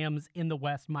with the Rams in the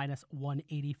West minus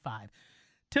 185.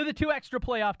 To the two extra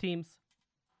playoff teams,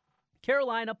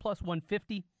 Carolina plus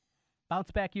 150.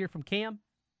 Bounce back year from Cam. In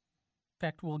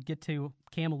fact, we'll get to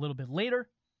Cam a little bit later.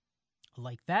 I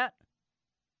like that.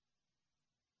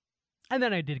 And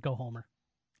then I did go homer.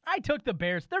 I took the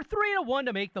Bears. They're 3-1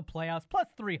 to make the playoffs, plus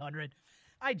 300.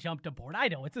 I jumped aboard. I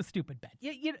know, it's a stupid bet.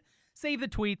 You save the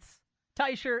tweets.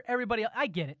 Teicher, everybody else. I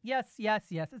get it. Yes.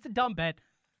 It's a dumb bet.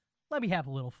 Let me have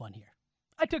a little fun here.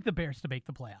 I took the Bears to make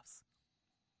the playoffs.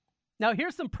 Now,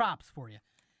 here's some props for you.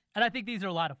 And I think these are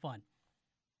a lot of fun.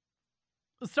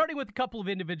 Starting with a couple of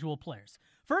individual players.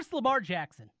 First, Lamar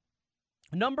Jackson.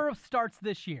 Number of starts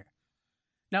this year.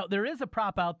 Now, there is a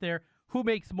prop out there. Who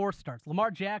makes more starts?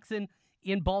 Lamar Jackson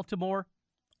in Baltimore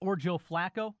or Joe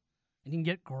Flacco? And you can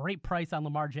get great price on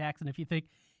Lamar Jackson if you think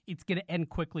it's going to end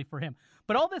quickly for him.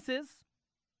 But all this is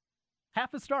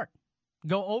half a start.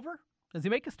 Go over. Does he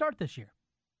make a start this year?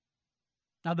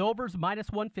 Now, the over's minus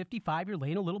 155. You're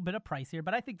laying a little bit of price here,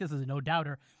 but I think this is a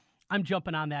no-doubter. I'm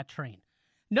jumping on that train.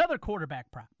 Another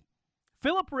quarterback prop.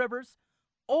 Phillip Rivers,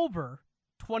 over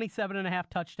 27.5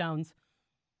 touchdowns.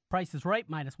 Price is right,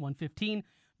 minus 115.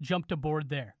 Jumped aboard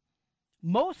there.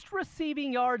 Most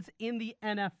receiving yards in the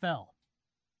NFL.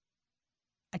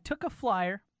 I took a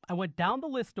flyer. I went down the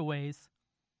list of ways.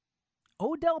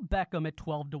 Odell Beckham at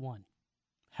 12-1.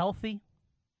 Healthy.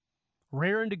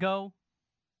 Raring to go.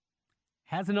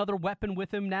 Has another weapon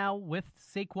with him now with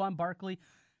Saquon Barkley.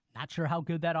 Not sure how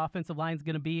good that offensive line is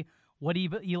going to be. What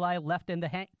Eli left in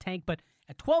the tank. But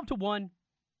at 12-1, I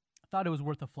thought it was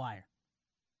worth a flyer.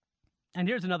 And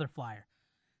here's another flyer.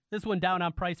 This one down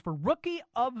on price for Rookie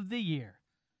of the Year.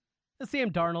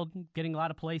 Sam Darnold getting a lot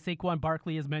of play. Saquon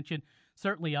Barkley, as mentioned,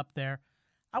 certainly up there.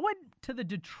 I went to the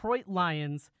Detroit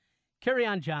Lions.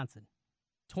 Kerryon Johnson.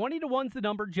 20-1's the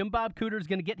number. Jim Bob Cooter is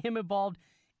going to get him involved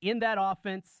in that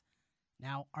offense.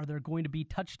 Now, are there going to be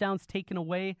touchdowns taken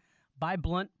away by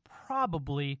Blunt?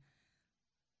 Probably.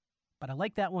 But I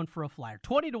like that one for a flyer.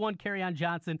 20-1 Kerryon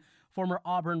Johnson, former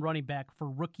Auburn running back for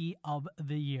Rookie of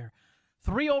the Year.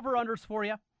 3 over-unders for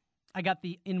you. I got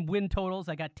the in win totals.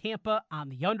 I got Tampa on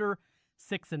the under,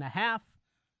 6.5.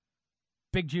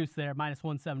 Big juice there, minus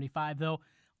 175 though.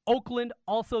 Oakland,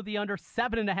 also the under,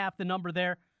 7.5 the number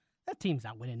there. That team's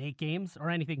not winning 8 games or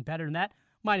anything better than that.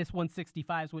 Minus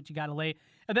 165 is what you got to lay.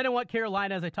 And then I want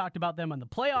Carolina, as I talked about them on the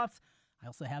playoffs. I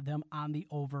also have them on the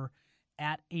over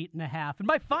at 8.5. And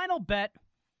my final bet,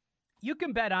 you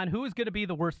can bet on who is going to be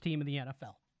the worst team in the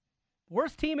NFL.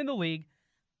 Worst team in the league.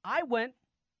 I went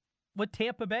with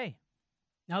Tampa Bay.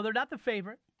 Now, they're not the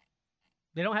favorite.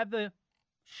 They don't have the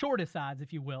shortest odds,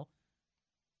 if you will.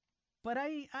 But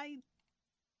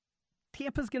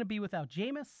Tampa's going to be without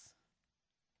Jameis.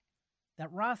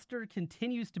 That roster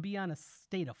continues to be on a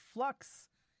state of flux.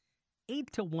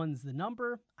 8-1's the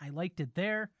number. I liked it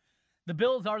there. The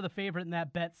Bills are the favorite in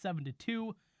that bet,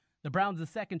 7-2. The Browns the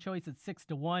second choice at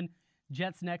 6-1.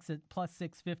 Jets next at plus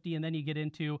 650, and then you get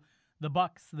into the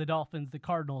Bucks, the Dolphins, the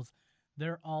Cardinals.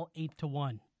 They're all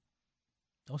 8-1.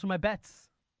 Those are my bets.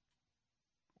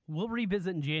 We'll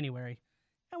revisit in January,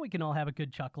 and we can all have a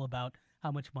good chuckle about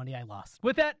how much money I lost.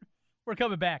 With that, we're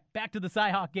coming back. Back to the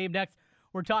Cy-Hawk game next.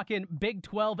 We're talking Big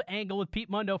 12 angle with Pete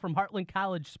Mundo from Heartland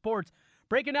College Sports.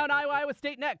 Breaking down Iowa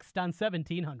State next on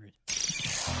 1700.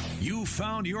 You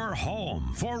found your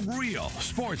home for real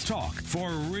sports talk for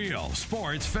real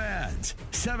sports fans.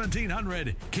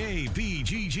 1700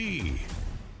 KBGG.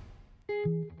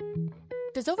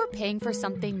 Does overpaying for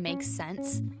something make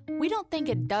sense? We don't think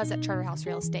it does at Charterhouse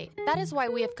Real Estate. That is why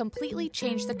we have completely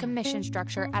changed the commission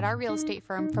structure at our real estate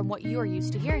firm from what you are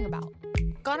used to hearing about.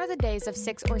 Gone are the days of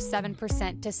 6 or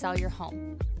 7% to sell your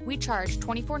home. We charge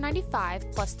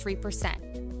 $24.95 plus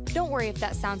 3%. Don't worry if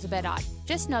that sounds a bit odd.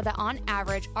 Just know that on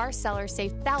average, our sellers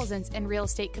save thousands in real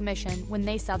estate commission when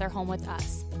they sell their home with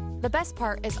us. The best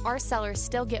part is our sellers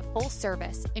still get full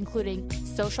service, including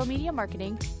social media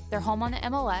marketing, their home on the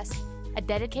MLS, a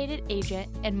dedicated agent,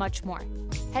 and much more.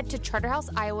 Head to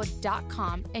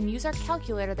charterhouseiowa.com and use our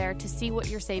calculator there to see what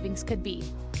your savings could be.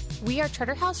 We are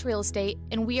Charterhouse Real Estate,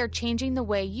 and we are changing the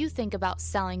way you think about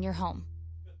selling your home.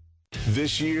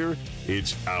 This year,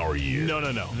 it's our year. No.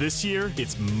 This year,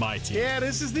 it's my team. Yeah,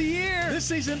 this is the year. This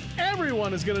season,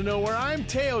 everyone is going to know where I'm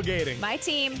tailgating. My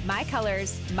team, my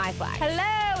colors, my flag.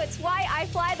 Hello, it's why I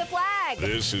fly the flag.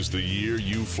 This is the year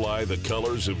you fly the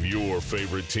colors of your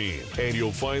favorite team. And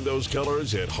you'll find those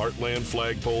colors at Heartland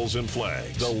Flagpoles and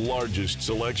Flags, the largest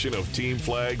selection of team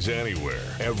flags anywhere.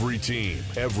 Every team,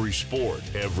 every sport,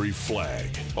 every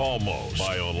flag. Almost.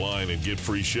 Buy online and get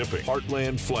free shipping.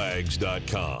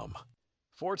 Heartlandflags.com.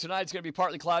 For tonight, it's going to be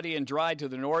partly cloudy and dry to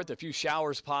the north. A few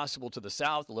showers possible to the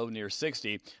south, low near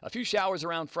 60. A few showers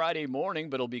around Friday morning,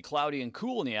 but it'll be cloudy and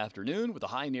cool in the afternoon with a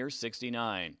high near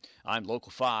 69. I'm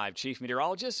Local 5 Chief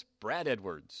Meteorologist Brad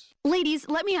Edwards. Ladies,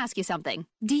 let me ask you something.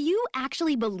 Do you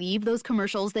actually believe those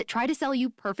commercials that try to sell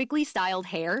you perfectly styled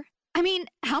hair? I mean,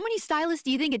 how many stylists do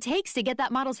you think it takes to get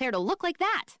that model's hair to look like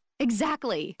that?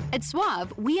 Exactly. At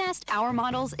Suave, we asked our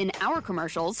models in our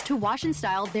commercials to wash and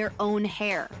style their own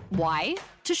hair. Why?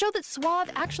 To show that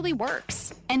Suave actually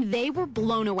works. And they were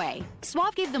blown away.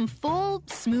 Suave gave them full,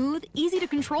 smooth,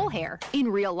 easy-to-control hair in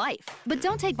real life. But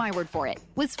don't take my word for it.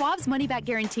 With Suave's money-back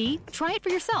guarantee, try it for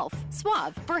yourself.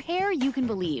 Suave, for hair you can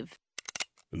believe.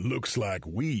 Looks like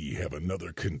we have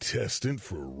another contestant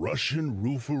for Russian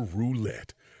Roofer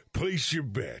Roulette. Place your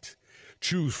bet.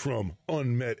 Choose from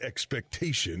unmet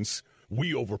expectations,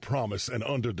 we overpromise and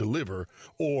underdeliver,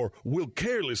 or we'll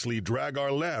carelessly drag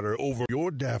our ladder over your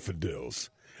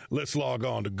daffodils. Let's log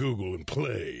on to Google and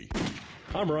play.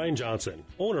 I'm Ryan Johnson,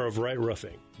 owner of Wright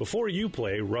Roofing. Before you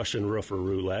play Russian Roofer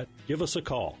Roulette, give us a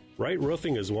call. Wright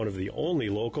Roofing is one of the only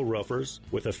local roofers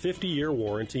with a 50-year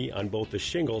warranty on both the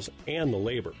shingles and the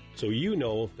labor. So you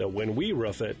know that when we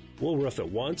roof it, we'll roof it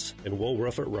once and we'll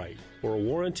roof it right. For a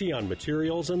warranty on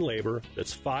materials and labor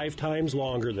that's 5 times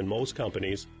longer than most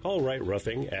companies, call Wright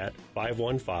Roofing at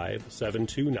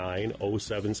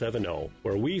 515-729-0770,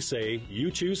 where we say you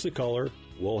choose the color,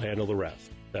 we'll handle the rest.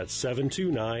 That's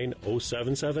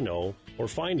 729-0770, or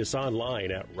find us online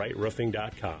at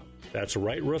wrightroofing.com. That's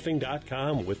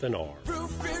wrightroofing.com with an R.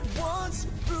 Roof it once,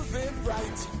 roof it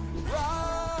right.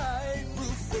 Right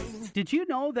Roofing. Did you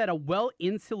know that a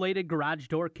well-insulated garage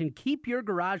door can keep your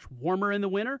garage warmer in the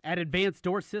winter? At Advanced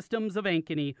Door Systems of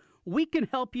Ankeny, we can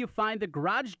help you find the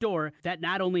garage door that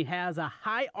not only has a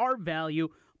high R value,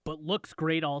 but looks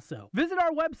great also. Visit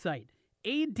our website,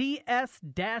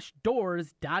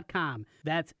 ads-doors.com.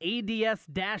 That's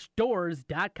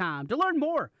ads-doors.com to learn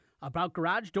more about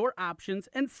garage door options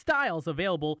and styles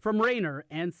available from Rainer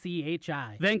and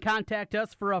CHI. Then contact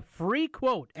us for a free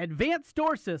quote. Advanced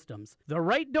Door Systems, the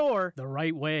right door, the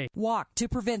right way. Walk to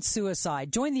prevent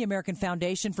suicide. Join the American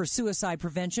Foundation for Suicide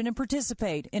Prevention and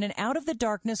participate in an Out of the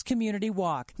Darkness community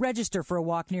walk. Register for a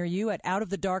walk near you at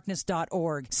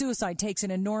outofthedarkness.org. Suicide takes an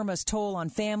enormous toll on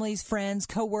families, friends,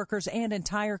 co-workers, and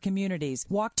entire communities.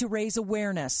 Walk to raise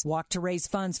awareness. Walk to raise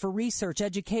funds for research,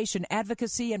 education,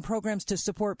 advocacy, and programs to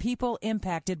support people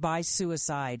impacted by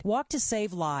suicide. Walk to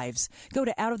save lives. Go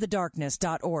to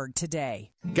outofthedarkness.org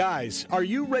today. Guys, are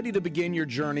you ready to begin your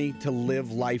journey to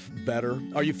live life better?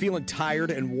 Are you feeling tired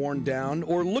and worn down,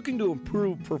 or looking to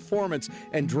improve performance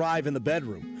and drive in the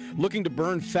bedroom? Looking to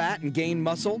burn fat and gain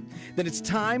muscle? Then it's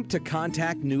time to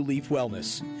contact New Leaf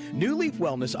Wellness. New Leaf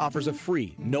Wellness offers a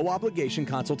free, no-obligation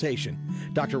consultation.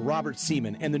 Dr. Robert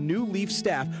Seaman and the New Leaf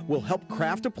staff will help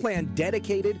craft a plan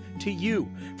dedicated to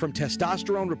you. From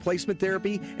testosterone replacement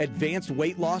therapy, advanced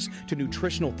weight loss, to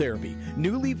nutritional therapy,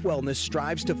 New Leaf Wellness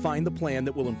strives to find the plan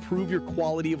that will improve your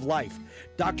quality of life.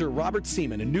 Dr. Robert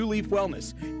Seaman and New Leaf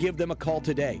Wellness. Give them a call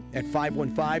today at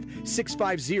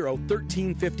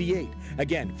 515-650-1358.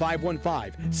 Again,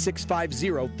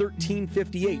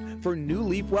 515-650-1358 for New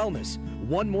Leaf Wellness.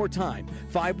 One more time,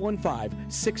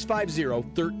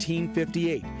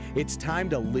 515-650-1358. It's time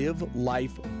to live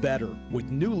life better with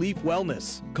New Leaf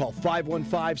Wellness. Call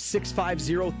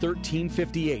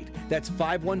 515-650-1358. That's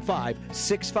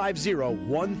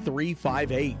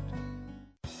 515-650-1358.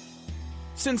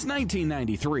 Since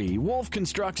 1993, Wolf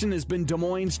Construction has been Des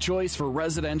Moines' choice for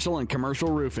residential and commercial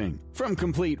roofing. From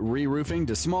complete re-roofing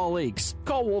to small leaks,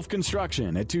 call Wolf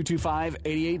Construction at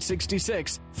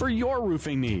 225-8866 for your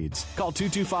roofing needs. Call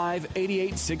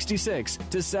 225-8866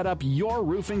 to set up your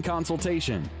roofing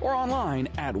consultation or online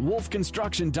at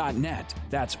wolfconstruction.net.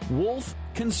 That's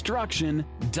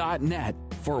wolfconstruction.net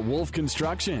for Wolf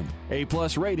Construction. A+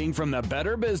 rating from the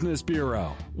Better Business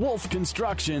Bureau.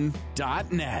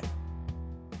 wolfconstruction.net.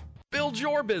 Build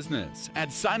your business.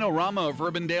 At Sinorama of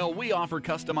Urbandale, we offer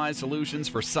customized solutions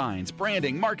for signs,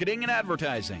 branding, marketing, and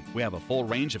advertising. We have a full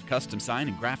range of custom sign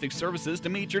and graphic services to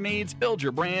meet your needs, build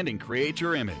your brand, and create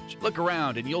your image. Look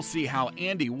around and you'll see how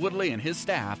Andy Woodley and his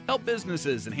staff help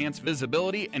businesses enhance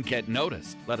visibility and get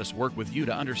noticed. Let us work with you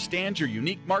to understand your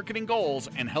unique marketing goals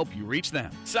and help you reach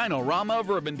them. Sinorama of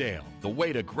Urbandale, the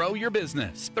way to grow your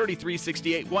business.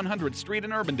 3368 100th Street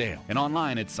in Urbandale and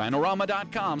online at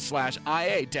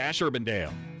sinorama.com/IA-Urbandale.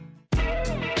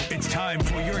 It's time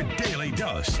for your daily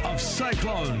dose of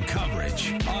Cyclone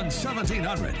coverage on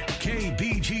 1700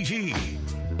 KBGG.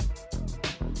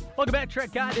 Welcome back,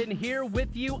 Trent Godden here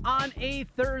with you on a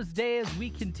Thursday as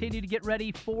we continue to get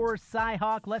ready for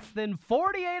Cy-Hawk. Less than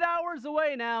 48 hours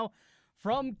away now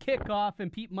from kickoff,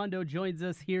 and Pete Mundo joins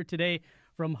us here today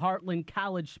from Heartland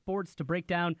College Sports to break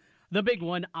down the big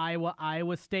one,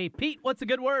 Iowa State. Pete, what's a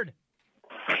good word?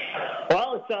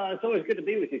 Well, it's always good to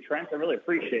be with you, Trent. I really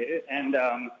appreciate it. And,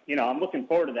 I'm looking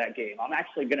forward to that game. I'm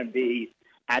actually going to be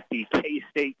at the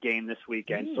K-State game this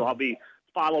weekend, so I'll be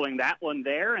following that one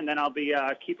there, and then I'll be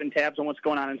keeping tabs on what's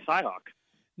going on in Cy-Hawk.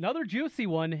 Another juicy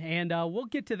one, and we'll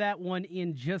get to that one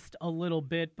in just a little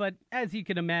bit. But as you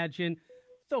can imagine,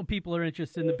 so people are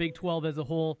interested in the Big 12 as a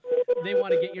whole. They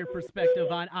want to get your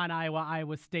perspective on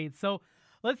Iowa State. So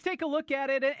let's take a look at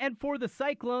it. And for the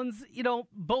Cyclones,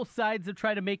 both sides have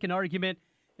tried to make an argument.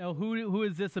 Who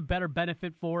is this a better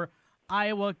benefit for?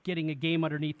 Iowa getting a game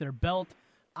underneath their belt.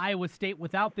 Iowa State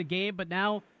without the game, but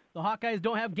now the Hawkeyes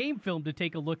don't have game film to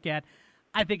take a look at.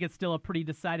 I think it's still a pretty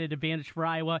decided advantage for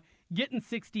Iowa, getting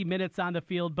 60 minutes on the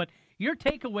field. But your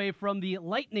takeaway from the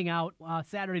lightning out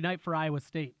Saturday night for Iowa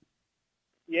State?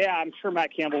 Yeah, I'm sure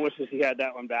Matt Campbell wishes he had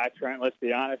that one back, Trent. Let's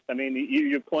be honest. I mean,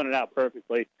 you pointed out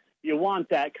perfectly. You want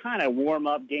that kind of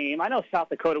warm-up game. I know South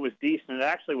Dakota was decent. It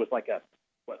actually was like a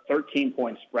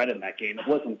 13-point spread in that game. It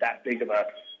wasn't that big of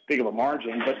a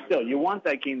margin, but still, you want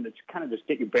that game to kind of just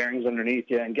get your bearings underneath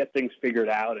you and get things figured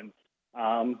out. And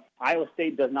Iowa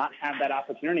State does not have that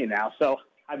opportunity now. So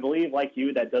I believe, like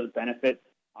you, that does benefit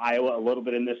Iowa a little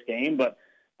bit in this game. But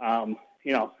I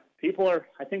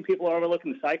think people are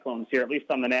overlooking the Cyclones here, at least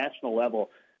on the national level.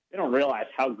 They don't realize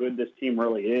how good this team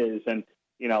really is. And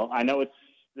I know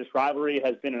this rivalry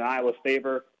has been in Iowa's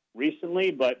favor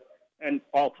recently, and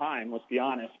all time, let's be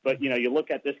honest. But, you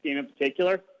look at this game in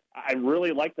particular, I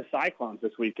really like the Cyclones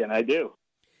this weekend. I do.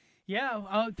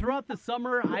 Yeah, throughout the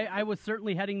summer, I was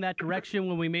certainly heading that direction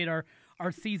when we made our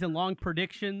season-long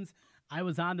predictions. I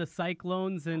was on the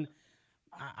Cyclones, and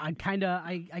I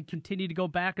continue to go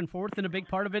back and forth, and a big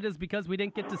part of it is because we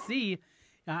didn't get to see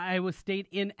Iowa State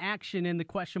in action and the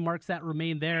question marks that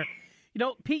remain there.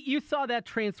 Pete, you saw that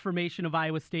transformation of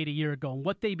Iowa State a year ago and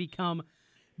what they became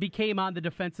on the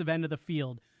defensive end of the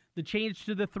field. The change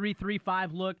to the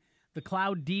 3-3-5 look, the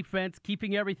cloud defense,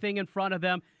 keeping everything in front of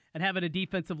them, and having a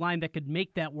defensive line that could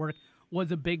make that work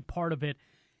was a big part of it.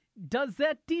 Does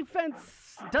that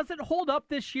defense, does it hold up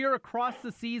this year across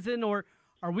the season, or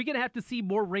are we going to have to see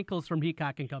more wrinkles from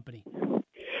Heacock and company?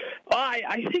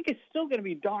 I think it's still going to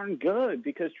be darn good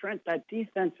because, Trent, that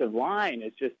defensive line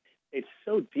is just, it's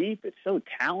so deep, it's so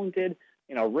talented.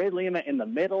 Ray Lima in the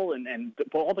middle and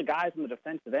all the guys in the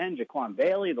defensive end, Jaquan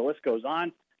Bailey, the list goes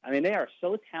on. I mean, they are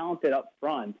so talented up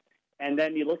front. And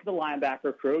then you look at the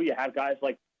linebacker crew, you have guys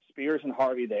like Spears and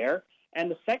Harvey there.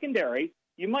 And the secondary,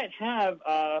 you might have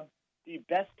the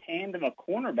best tandem of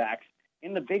cornerbacks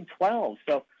in the Big 12.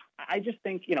 So I just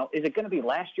think, is it going to be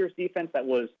last year's defense that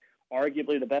was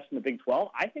arguably the best in the Big 12?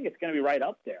 I think it's going to be right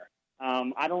up there.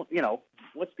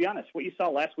 Let's be honest. What you saw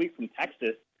last week from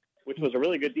Texas, which was a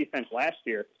really good defense last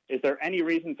year, is there any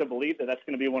reason to believe that that's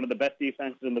going to be one of the best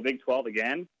defenses in the Big 12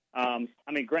 again?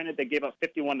 Granted, they gave up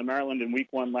 51 to Maryland in Week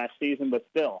 1 last season, but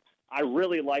still, I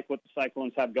really like what the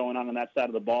Cyclones have going on that side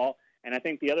of the ball, and I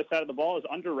think the other side of the ball is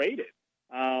underrated.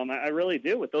 I really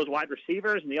do, with those wide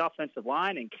receivers and the offensive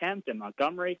line and Kemp and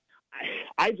Montgomery.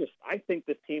 I think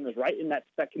this team is right in that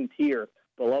second tier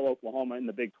below Oklahoma in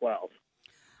the Big 12.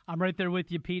 I'm right there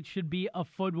with you, Pete. Should be a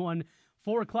fun one.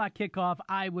 4 o'clock kickoff,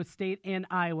 Iowa State and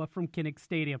Iowa from Kinnick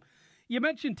Stadium. You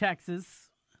mentioned Texas.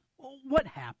 What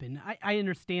happened? I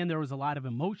understand there was a lot of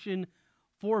emotion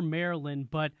for Maryland,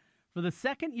 but for the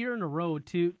second year in a row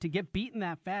to get beat in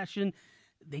that fashion,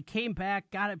 they came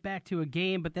back, got it back to a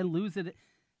game, but then lose it.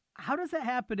 How does that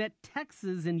happen at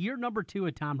Texas in year number 2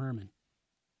 at Tom Herman?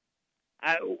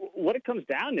 What it comes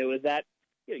down to is that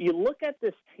you look at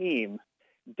this team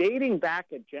dating back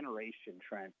a generation,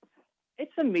 Trent.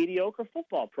 It's a mediocre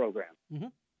football program. Mm-hmm.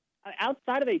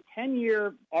 Outside of a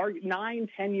 10-year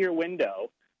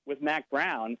window with Mack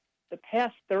Brown, the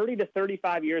past 30 to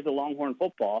 35 years of Longhorn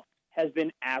football has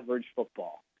been average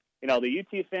football. The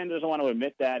UT fan doesn't want to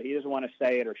admit that. He doesn't want to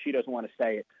say it, or she doesn't want to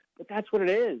say it. But that's what it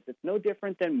is. It's no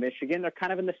different than Michigan. They're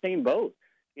kind of in the same boat.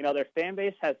 Their fan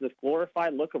base has this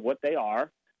glorified look of what they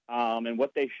are and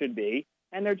what they should be,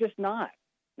 and they're just not.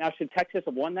 Now, should Texas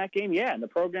have won that game? Yeah, and the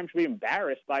program should be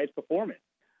embarrassed by its performance.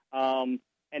 And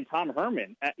Tom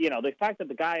Herman, the fact that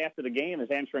the guy after the game is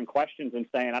answering questions and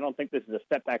saying, I don't think this is a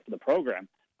step back for the program.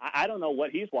 I don't know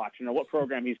what he's watching or what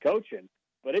program he's coaching,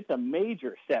 but it's a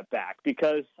major setback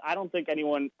because I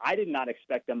did not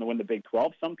expect them to win the Big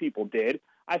 12. Some people did.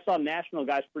 I saw national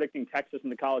guys predicting Texas in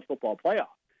the college football playoff.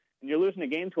 And you're losing a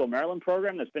game to a Maryland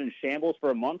program that's been in shambles for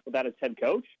a month without its head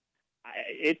coach.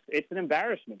 It's an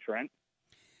embarrassment, Trent.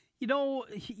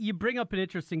 You bring up an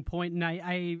interesting point, and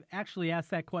I actually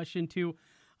asked that question to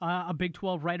a Big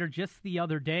 12 writer just the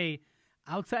other day.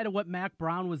 Outside of what Mack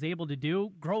Brown was able to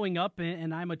do growing up,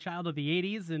 and I'm a child of the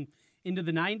 80s and into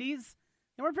the 90s,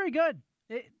 they weren't very good.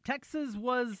 Texas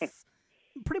was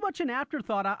pretty much an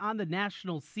afterthought on the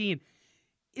national scene.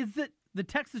 Is that the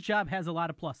Texas job has a lot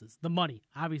of pluses. The money,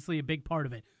 obviously a big part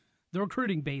of it. The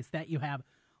recruiting base that you have.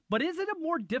 But is it a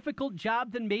more difficult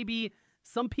job than maybe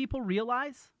some people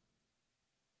realize?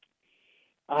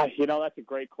 That's a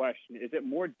great question. Is it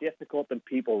more difficult than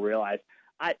people realize?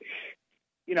 I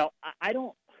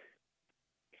don't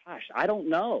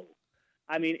know.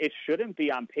 It shouldn't be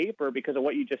on paper because of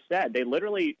what you just said. They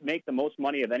literally make the most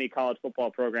money of any college football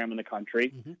program in the country.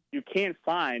 Mm-hmm. You can't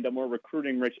find a more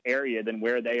recruiting-rich area than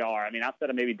where they are. outside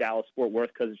of maybe Dallas-Fort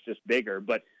Worth because it's just bigger,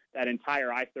 but that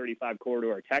entire I-35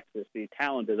 corridor of Texas, the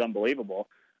talent is unbelievable.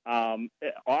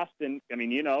 Austin,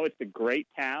 it's a great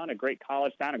town, a great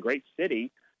college town, a great city.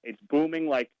 It's booming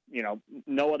like,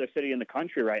 no other city in the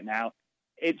country right now.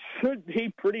 It should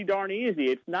be pretty darn easy.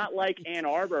 It's not like Ann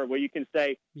Arbor where you can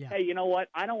say, hey, you know what?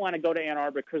 I don't want to go to Ann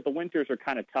Arbor because the winters are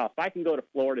kind of tough. I can go to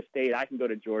Florida State. I can go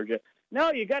to Georgia.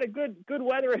 No, you got a good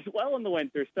weather as well in the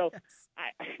winter. So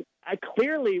I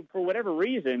clearly, for whatever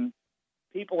reason,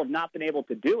 people have not been able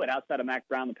to do it outside of Mack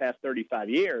Brown the past 35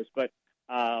 years. But,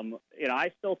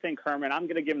 I still think Herman, I'm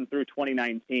going to give him through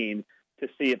 2019 to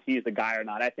see if he's the guy or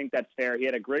not. I think that's fair. He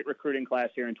had a great recruiting class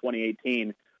here in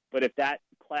 2018. But if that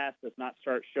class does not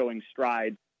start showing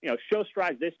strides, show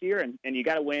strides this year and you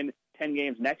got to win 10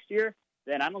 games next year,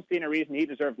 then I don't see any reason he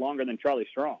deserves longer than Charlie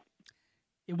Strong.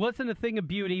 It wasn't a thing of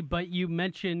beauty, but you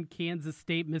mentioned Kansas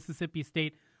State, Mississippi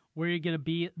State, where you're going to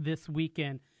be this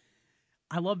weekend.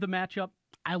 I love the matchup.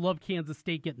 I love Kansas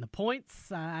State getting the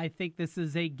points. I think this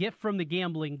is a gift from the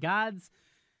gambling gods.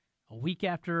 A week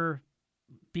after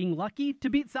being lucky to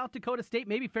beat South Dakota State,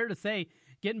 maybe fair to say,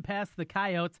 getting past the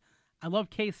Coyotes. I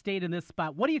love K-State in this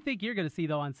spot. What do you think you're going to see,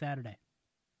 though, on Saturday?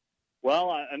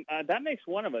 Well, that makes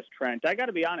one of us, Trent. I got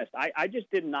to be honest. I just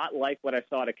did not like what I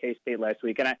saw at K-State last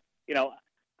week. And,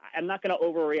 I'm not going to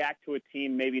overreact to a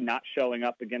team maybe not showing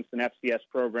up against an FCS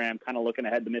program, kind of looking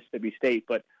ahead to Mississippi State.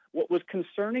 But what was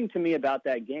concerning to me about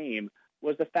that game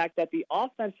was the fact that the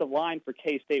offensive line for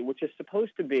K-State, which is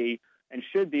supposed to be and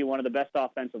should be one of the best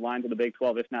offensive lines of the Big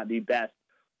 12, if not the best,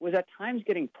 was at times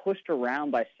getting pushed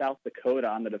around by South Dakota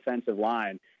on the defensive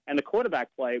line. And the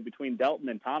quarterback play between Delton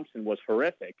and Thompson was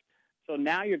horrific. So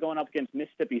now you're going up against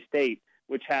Mississippi State,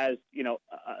 which has,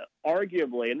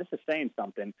 arguably, and this is saying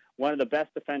something, one of the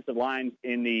best defensive lines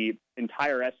in the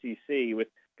entire SEC with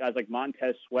guys like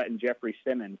Montez Sweat and Jeffrey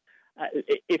Simmons.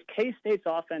 if K-State's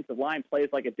offensive line plays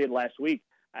like it did last week,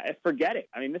 forget it.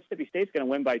 I mean, Mississippi State's going to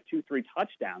win by 2-3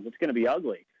 touchdowns. It's going to be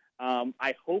ugly.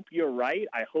 I hope you're right.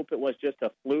 I hope it was just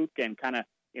a fluke and kind of,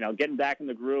 getting back in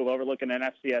the groove, overlooking an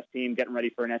FCS team, getting ready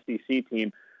for an SEC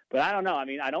team. But I don't know. I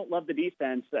mean, I don't love the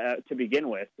defense to begin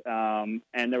with. And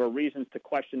there were reasons to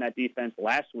question that defense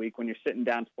last week when you're sitting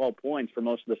down 12 points for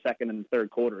most of the second and the third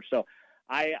quarter. So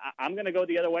I'm going to go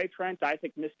the other way, Trent. I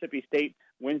think Mississippi State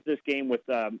wins this game with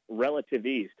relative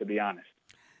ease, to be honest.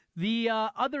 The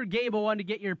other game I wanted to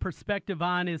get your perspective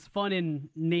on is fun in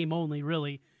name only,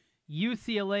 really.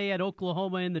 UCLA at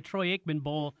Oklahoma in the Troy Aikman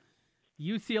Bowl.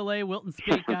 UCLA, Wilton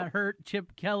Speight got hurt.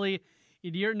 Chip Kelly,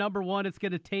 in year number one, it's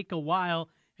going to take a while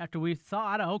after we saw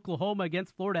out of Oklahoma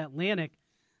against Florida Atlantic.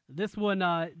 This one,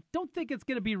 don't think it's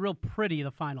going to be real pretty,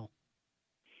 the final.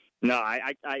 No,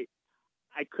 I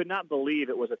could not believe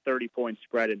it was a 30-point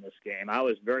spread in this game. I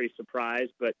was very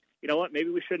surprised, but you know what?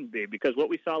 Maybe we shouldn't be, because what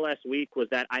we saw last week was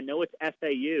that I know it's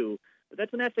FAU, but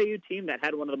that's an FAU team that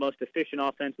had one of the most efficient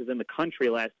offenses in the country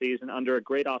last season under a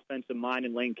great offensive mind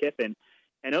in Lane Kiffin.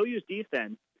 And OU's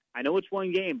defense, I know it's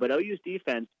one game, but OU's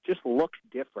defense just looks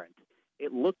different.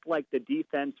 It looked like the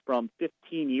defense from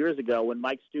 15 years ago when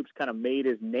Mike Stoops kind of made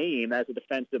his name as a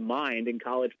defensive mind in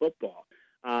college football.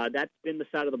 That's been the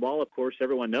side of the ball, of course,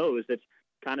 everyone knows, that's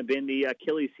kind of been the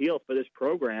Achilles heel for this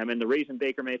program and the reason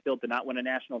Baker Mayfield did not win a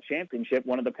national championship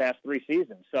one of the past 3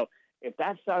 seasons. So if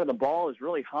that side of the ball is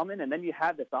really humming, and then you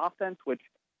have this offense, which,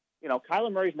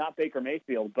 Kyler Murray's not Baker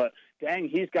Mayfield, but dang,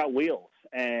 he's got wheels.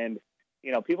 And,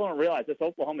 people don't realize this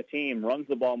Oklahoma team runs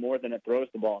the ball more than it throws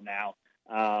the ball now.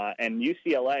 And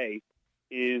UCLA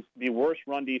is the worst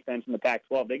run defense in the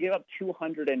Pac-12. They gave up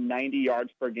 290 yards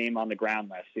per game on the ground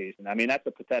last season. I mean, that's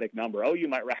a pathetic number. OU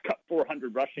might rack up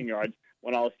 400 rushing yards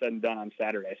when all is said and done on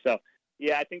Saturday. So,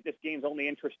 yeah, I think this game's only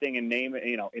interesting in name,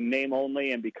 in name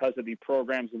only and because of the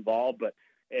programs involved, but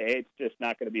it's just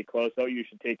not going to be close. OU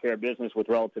should take care of business with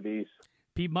relative ease.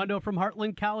 Pete Mundo from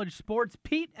Heartland College Sports.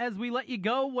 Pete, as we let you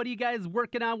go, what are you guys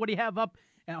working on? What do you have up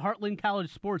at Heartland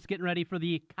College Sports getting ready for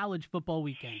the college football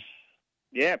weekend?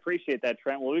 Yeah, appreciate that,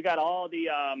 Trent. Well, we got all the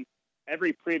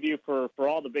every preview for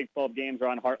all the Big 12 games are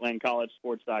on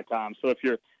heartlandcollegesports.com. So if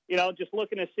you're, just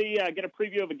looking to see, get a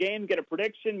preview of a game, get a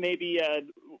prediction, maybe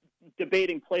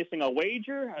debating placing a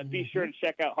wager, be sure to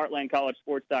check out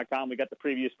heartlandcollegesports.com. We got the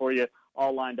previews for you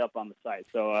all lined up on the site.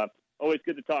 So always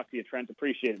good to talk to you, Trent.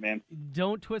 Appreciate it, man.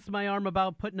 Don't twist my arm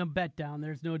about putting a bet down.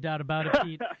 There's no doubt about it,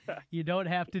 Pete. You don't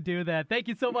have to do that. Thank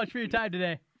you so much for your time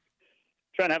today.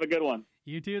 Trent, have a good one.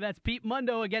 You too. That's Pete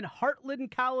Mundo. Again,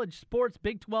 Heartland College Sports,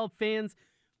 Big 12 fans.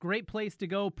 Great place to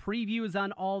go. Previews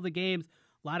on all the games.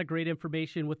 A lot of great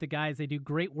information with the guys. They do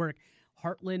great work.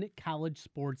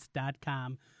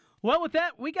 HeartlandCollegeSports.com. Well, with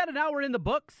that, we got an hour in the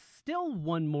books. Still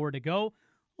one more to go.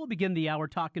 We'll begin the hour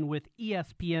talking with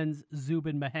ESPN's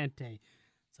Zubin Mehenti.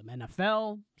 Some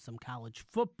NFL, some college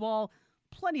football,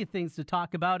 plenty of things to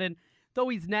talk about. And though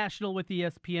he's national with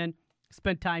ESPN,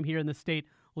 spent time here in the state,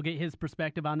 we'll get his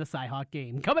perspective on the Cyhawk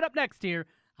game. Coming up next here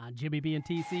on Jimmy B and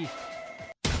TC.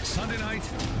 Sunday night,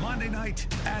 Monday night,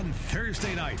 and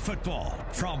Thursday night football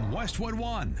from Westwood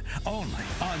One, only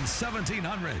on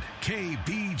 1700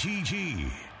 KBGG.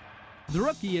 The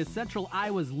Rookie is Central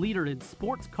Iowa's leader in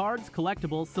sports cards,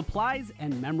 collectibles, supplies,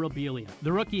 and memorabilia.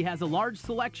 The Rookie has a large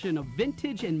selection of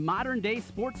vintage and modern-day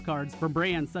sports cards from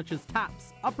brands such as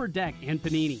Topps, Upper Deck, and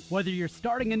Panini. Whether you're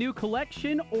starting a new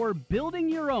collection or building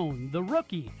your own, The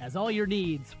Rookie has all your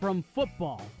needs from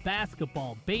football,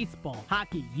 basketball, baseball,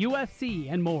 hockey, UFC,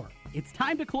 and more. It's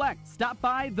time to collect. Stop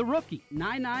by The Rookie,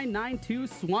 9992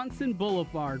 Swanson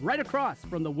Boulevard, right across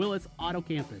from the Willis Auto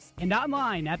Campus, and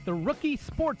online at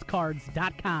therookie-sportscards.com.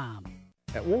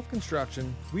 At Wolf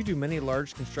Construction, we do many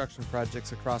large construction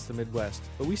projects across the Midwest,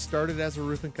 but we started as a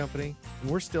roofing company,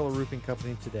 and we're still a roofing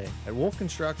company today. At Wolf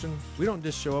Construction, we don't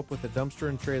just show up with a dumpster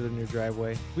and trailer in your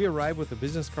driveway. We arrive with a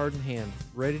business card in hand,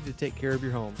 ready to take care of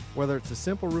your home. Whether it's a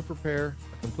simple roof repair,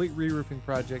 a complete re-roofing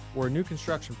project, or a new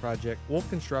construction project, Wolf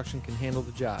Construction can handle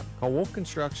the job. Call Wolf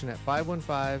Construction at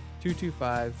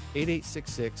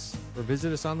 515-225-8866 or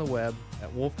visit us on the web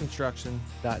at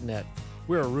wolfconstruction.net.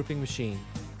 We're a roofing machine.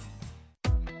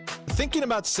 Thinking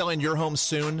about selling your home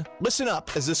soon? Listen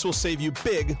up, as this will save you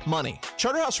big money.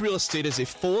 Charterhouse Real Estate is a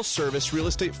full-service real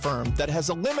estate firm that has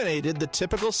eliminated the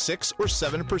typical 6 or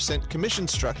 7% commission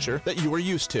structure that you are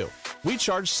used to. We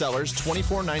charge sellers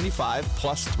 $24.95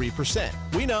 plus 3%.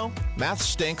 We know, math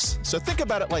stinks, so think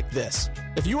about it like this.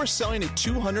 If you were selling a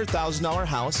 $200,000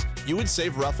 house, you would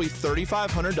save roughly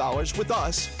 $3,500 with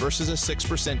us versus a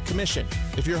 6% commission.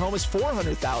 If your home is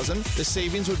 $400,000, the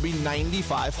savings would be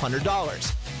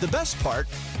 $9,500. The best part,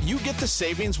 you get the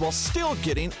savings while still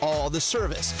getting all the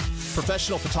service.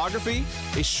 Professional photography,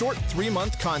 a short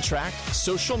 3-month contract,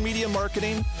 social media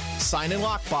marketing, sign and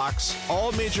lockbox,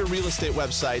 all major real estate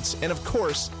websites, and of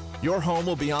course, your home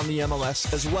will be on the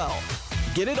MLS as well.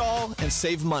 Get it all and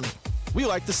save money. We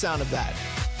like the sound of that.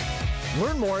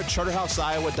 Learn more at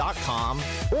charterhouseiowa.com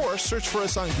or search for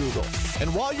us on Google.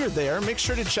 And while you're there, make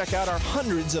sure to check out our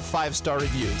hundreds of 5-star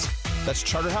reviews. That's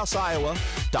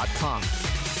charterhouseiowa.com.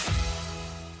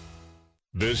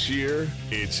 This year,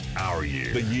 it's our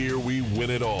year. The year we win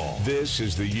it all. This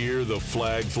is the year the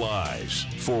flag flies.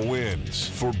 For wins,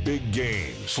 for big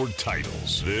games, for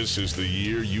titles. This is the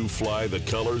year you fly the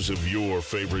colors of your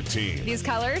favorite team. These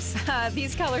colors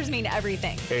mean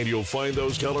everything. And you'll find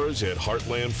those colors at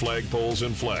Heartland Flagpoles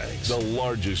and Flags. The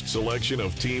largest selection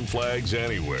of team flags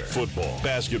anywhere. Football,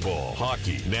 basketball,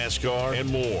 hockey, NASCAR,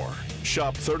 and more.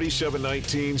 Shop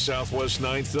 3719 Southwest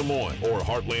 9th Des Moines or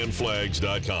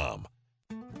heartlandflags.com.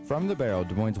 From the Barrel,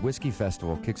 Des Moines Whiskey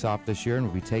Festival kicks off this year and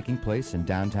will be taking place in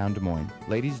downtown Des Moines.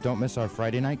 Ladies, don't miss our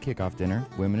Friday night kickoff dinner,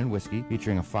 Women in Whiskey,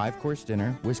 featuring a 5-course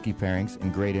dinner, whiskey pairings,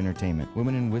 and great entertainment.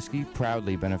 Women in Whiskey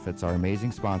proudly benefits our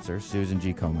amazing sponsor, Susan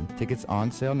G. Komen. Tickets on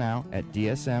sale now at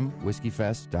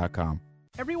dsmwhiskeyfest.com.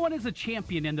 Everyone is a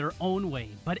champion in their own way,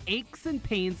 but aches and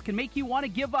pains can make you want to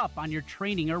give up on your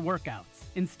training or workouts.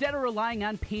 Instead of relying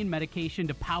on pain medication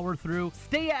to power through,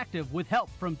 stay active with help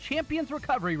from Champions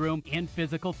Recovery Room and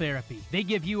Physical Therapy. They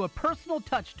give you a personal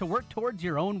touch to work towards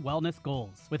your own wellness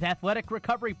goals. With athletic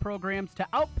recovery programs to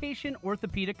outpatient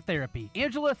orthopedic therapy,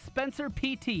 Angela Spencer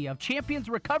PT of Champions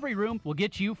Recovery Room will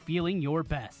get you feeling your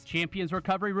best. Champions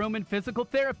Recovery Room and Physical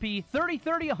Therapy,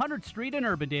 3030 100th Street in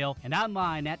Urbandale, and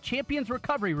online at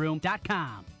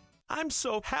championsrecoveryroom.com. I'm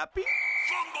so happy.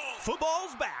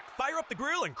 Football's back. Fire up the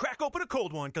grill and crack open a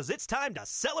cold one, because it's time to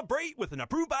celebrate with an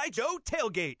Approved by Joe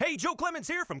tailgate. Hey, Joe Clemens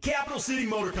here from Capital City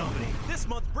Motor Company. This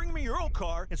month, bring me your old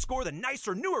car and score the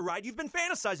nicer, newer ride you've been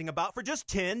fantasizing about for just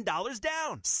 $10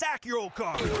 down. Sack your old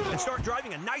car and start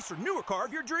driving a nicer, newer car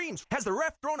of your dreams. Has the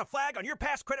ref thrown a flag on your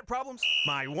past credit problems?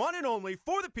 My one and only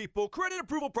For the People credit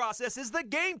approval process is the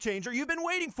game changer you've been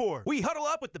waiting for. We huddle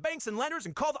up with the banks and lenders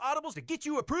and call the audibles to get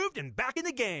you approved and back in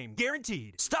the game.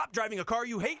 Guaranteed. Stop driving a car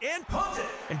you hate and punt it,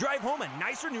 and drive home a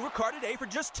nicer, newer car today for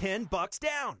just $10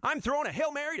 down. I'm throwing a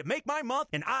Hail Mary to make my month,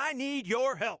 and I need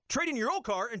your help. Trade in your old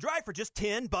car and drive for just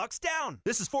 $10 down.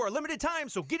 This is for a limited time,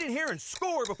 so get in here and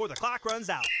score before the clock runs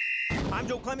out. I'm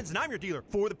Joe Clemens, and I'm your dealer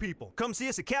For the People. Come see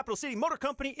us at Capital City Motor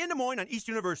Company in Des Moines on East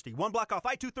University, 1 block off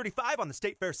I-235 on the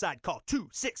State Fair side. Call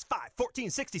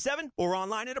 265-1467 or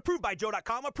online at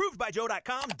ApprovedByJoe.com,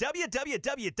 ApprovedByJoe.com,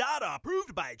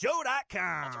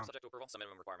 www.approvedbyjoe.com. All terms subject to approval, some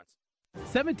minimum requirements.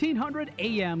 1700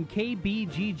 AM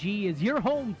KBGG is your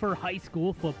home for high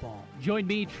school football. Join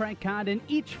me, Trent Condon,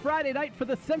 each Friday night for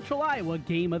the Central Iowa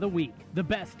Game of the Week. The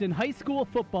best in high school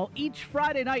football each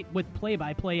Friday night with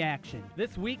play-by-play action.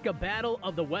 This week, a battle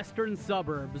of the western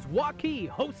suburbs. Waukee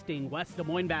hosting West Des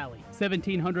Moines Valley.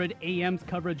 1700 AM's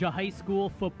coverage of high school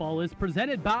football is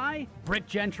presented by Brick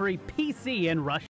Gentry PC and Rush.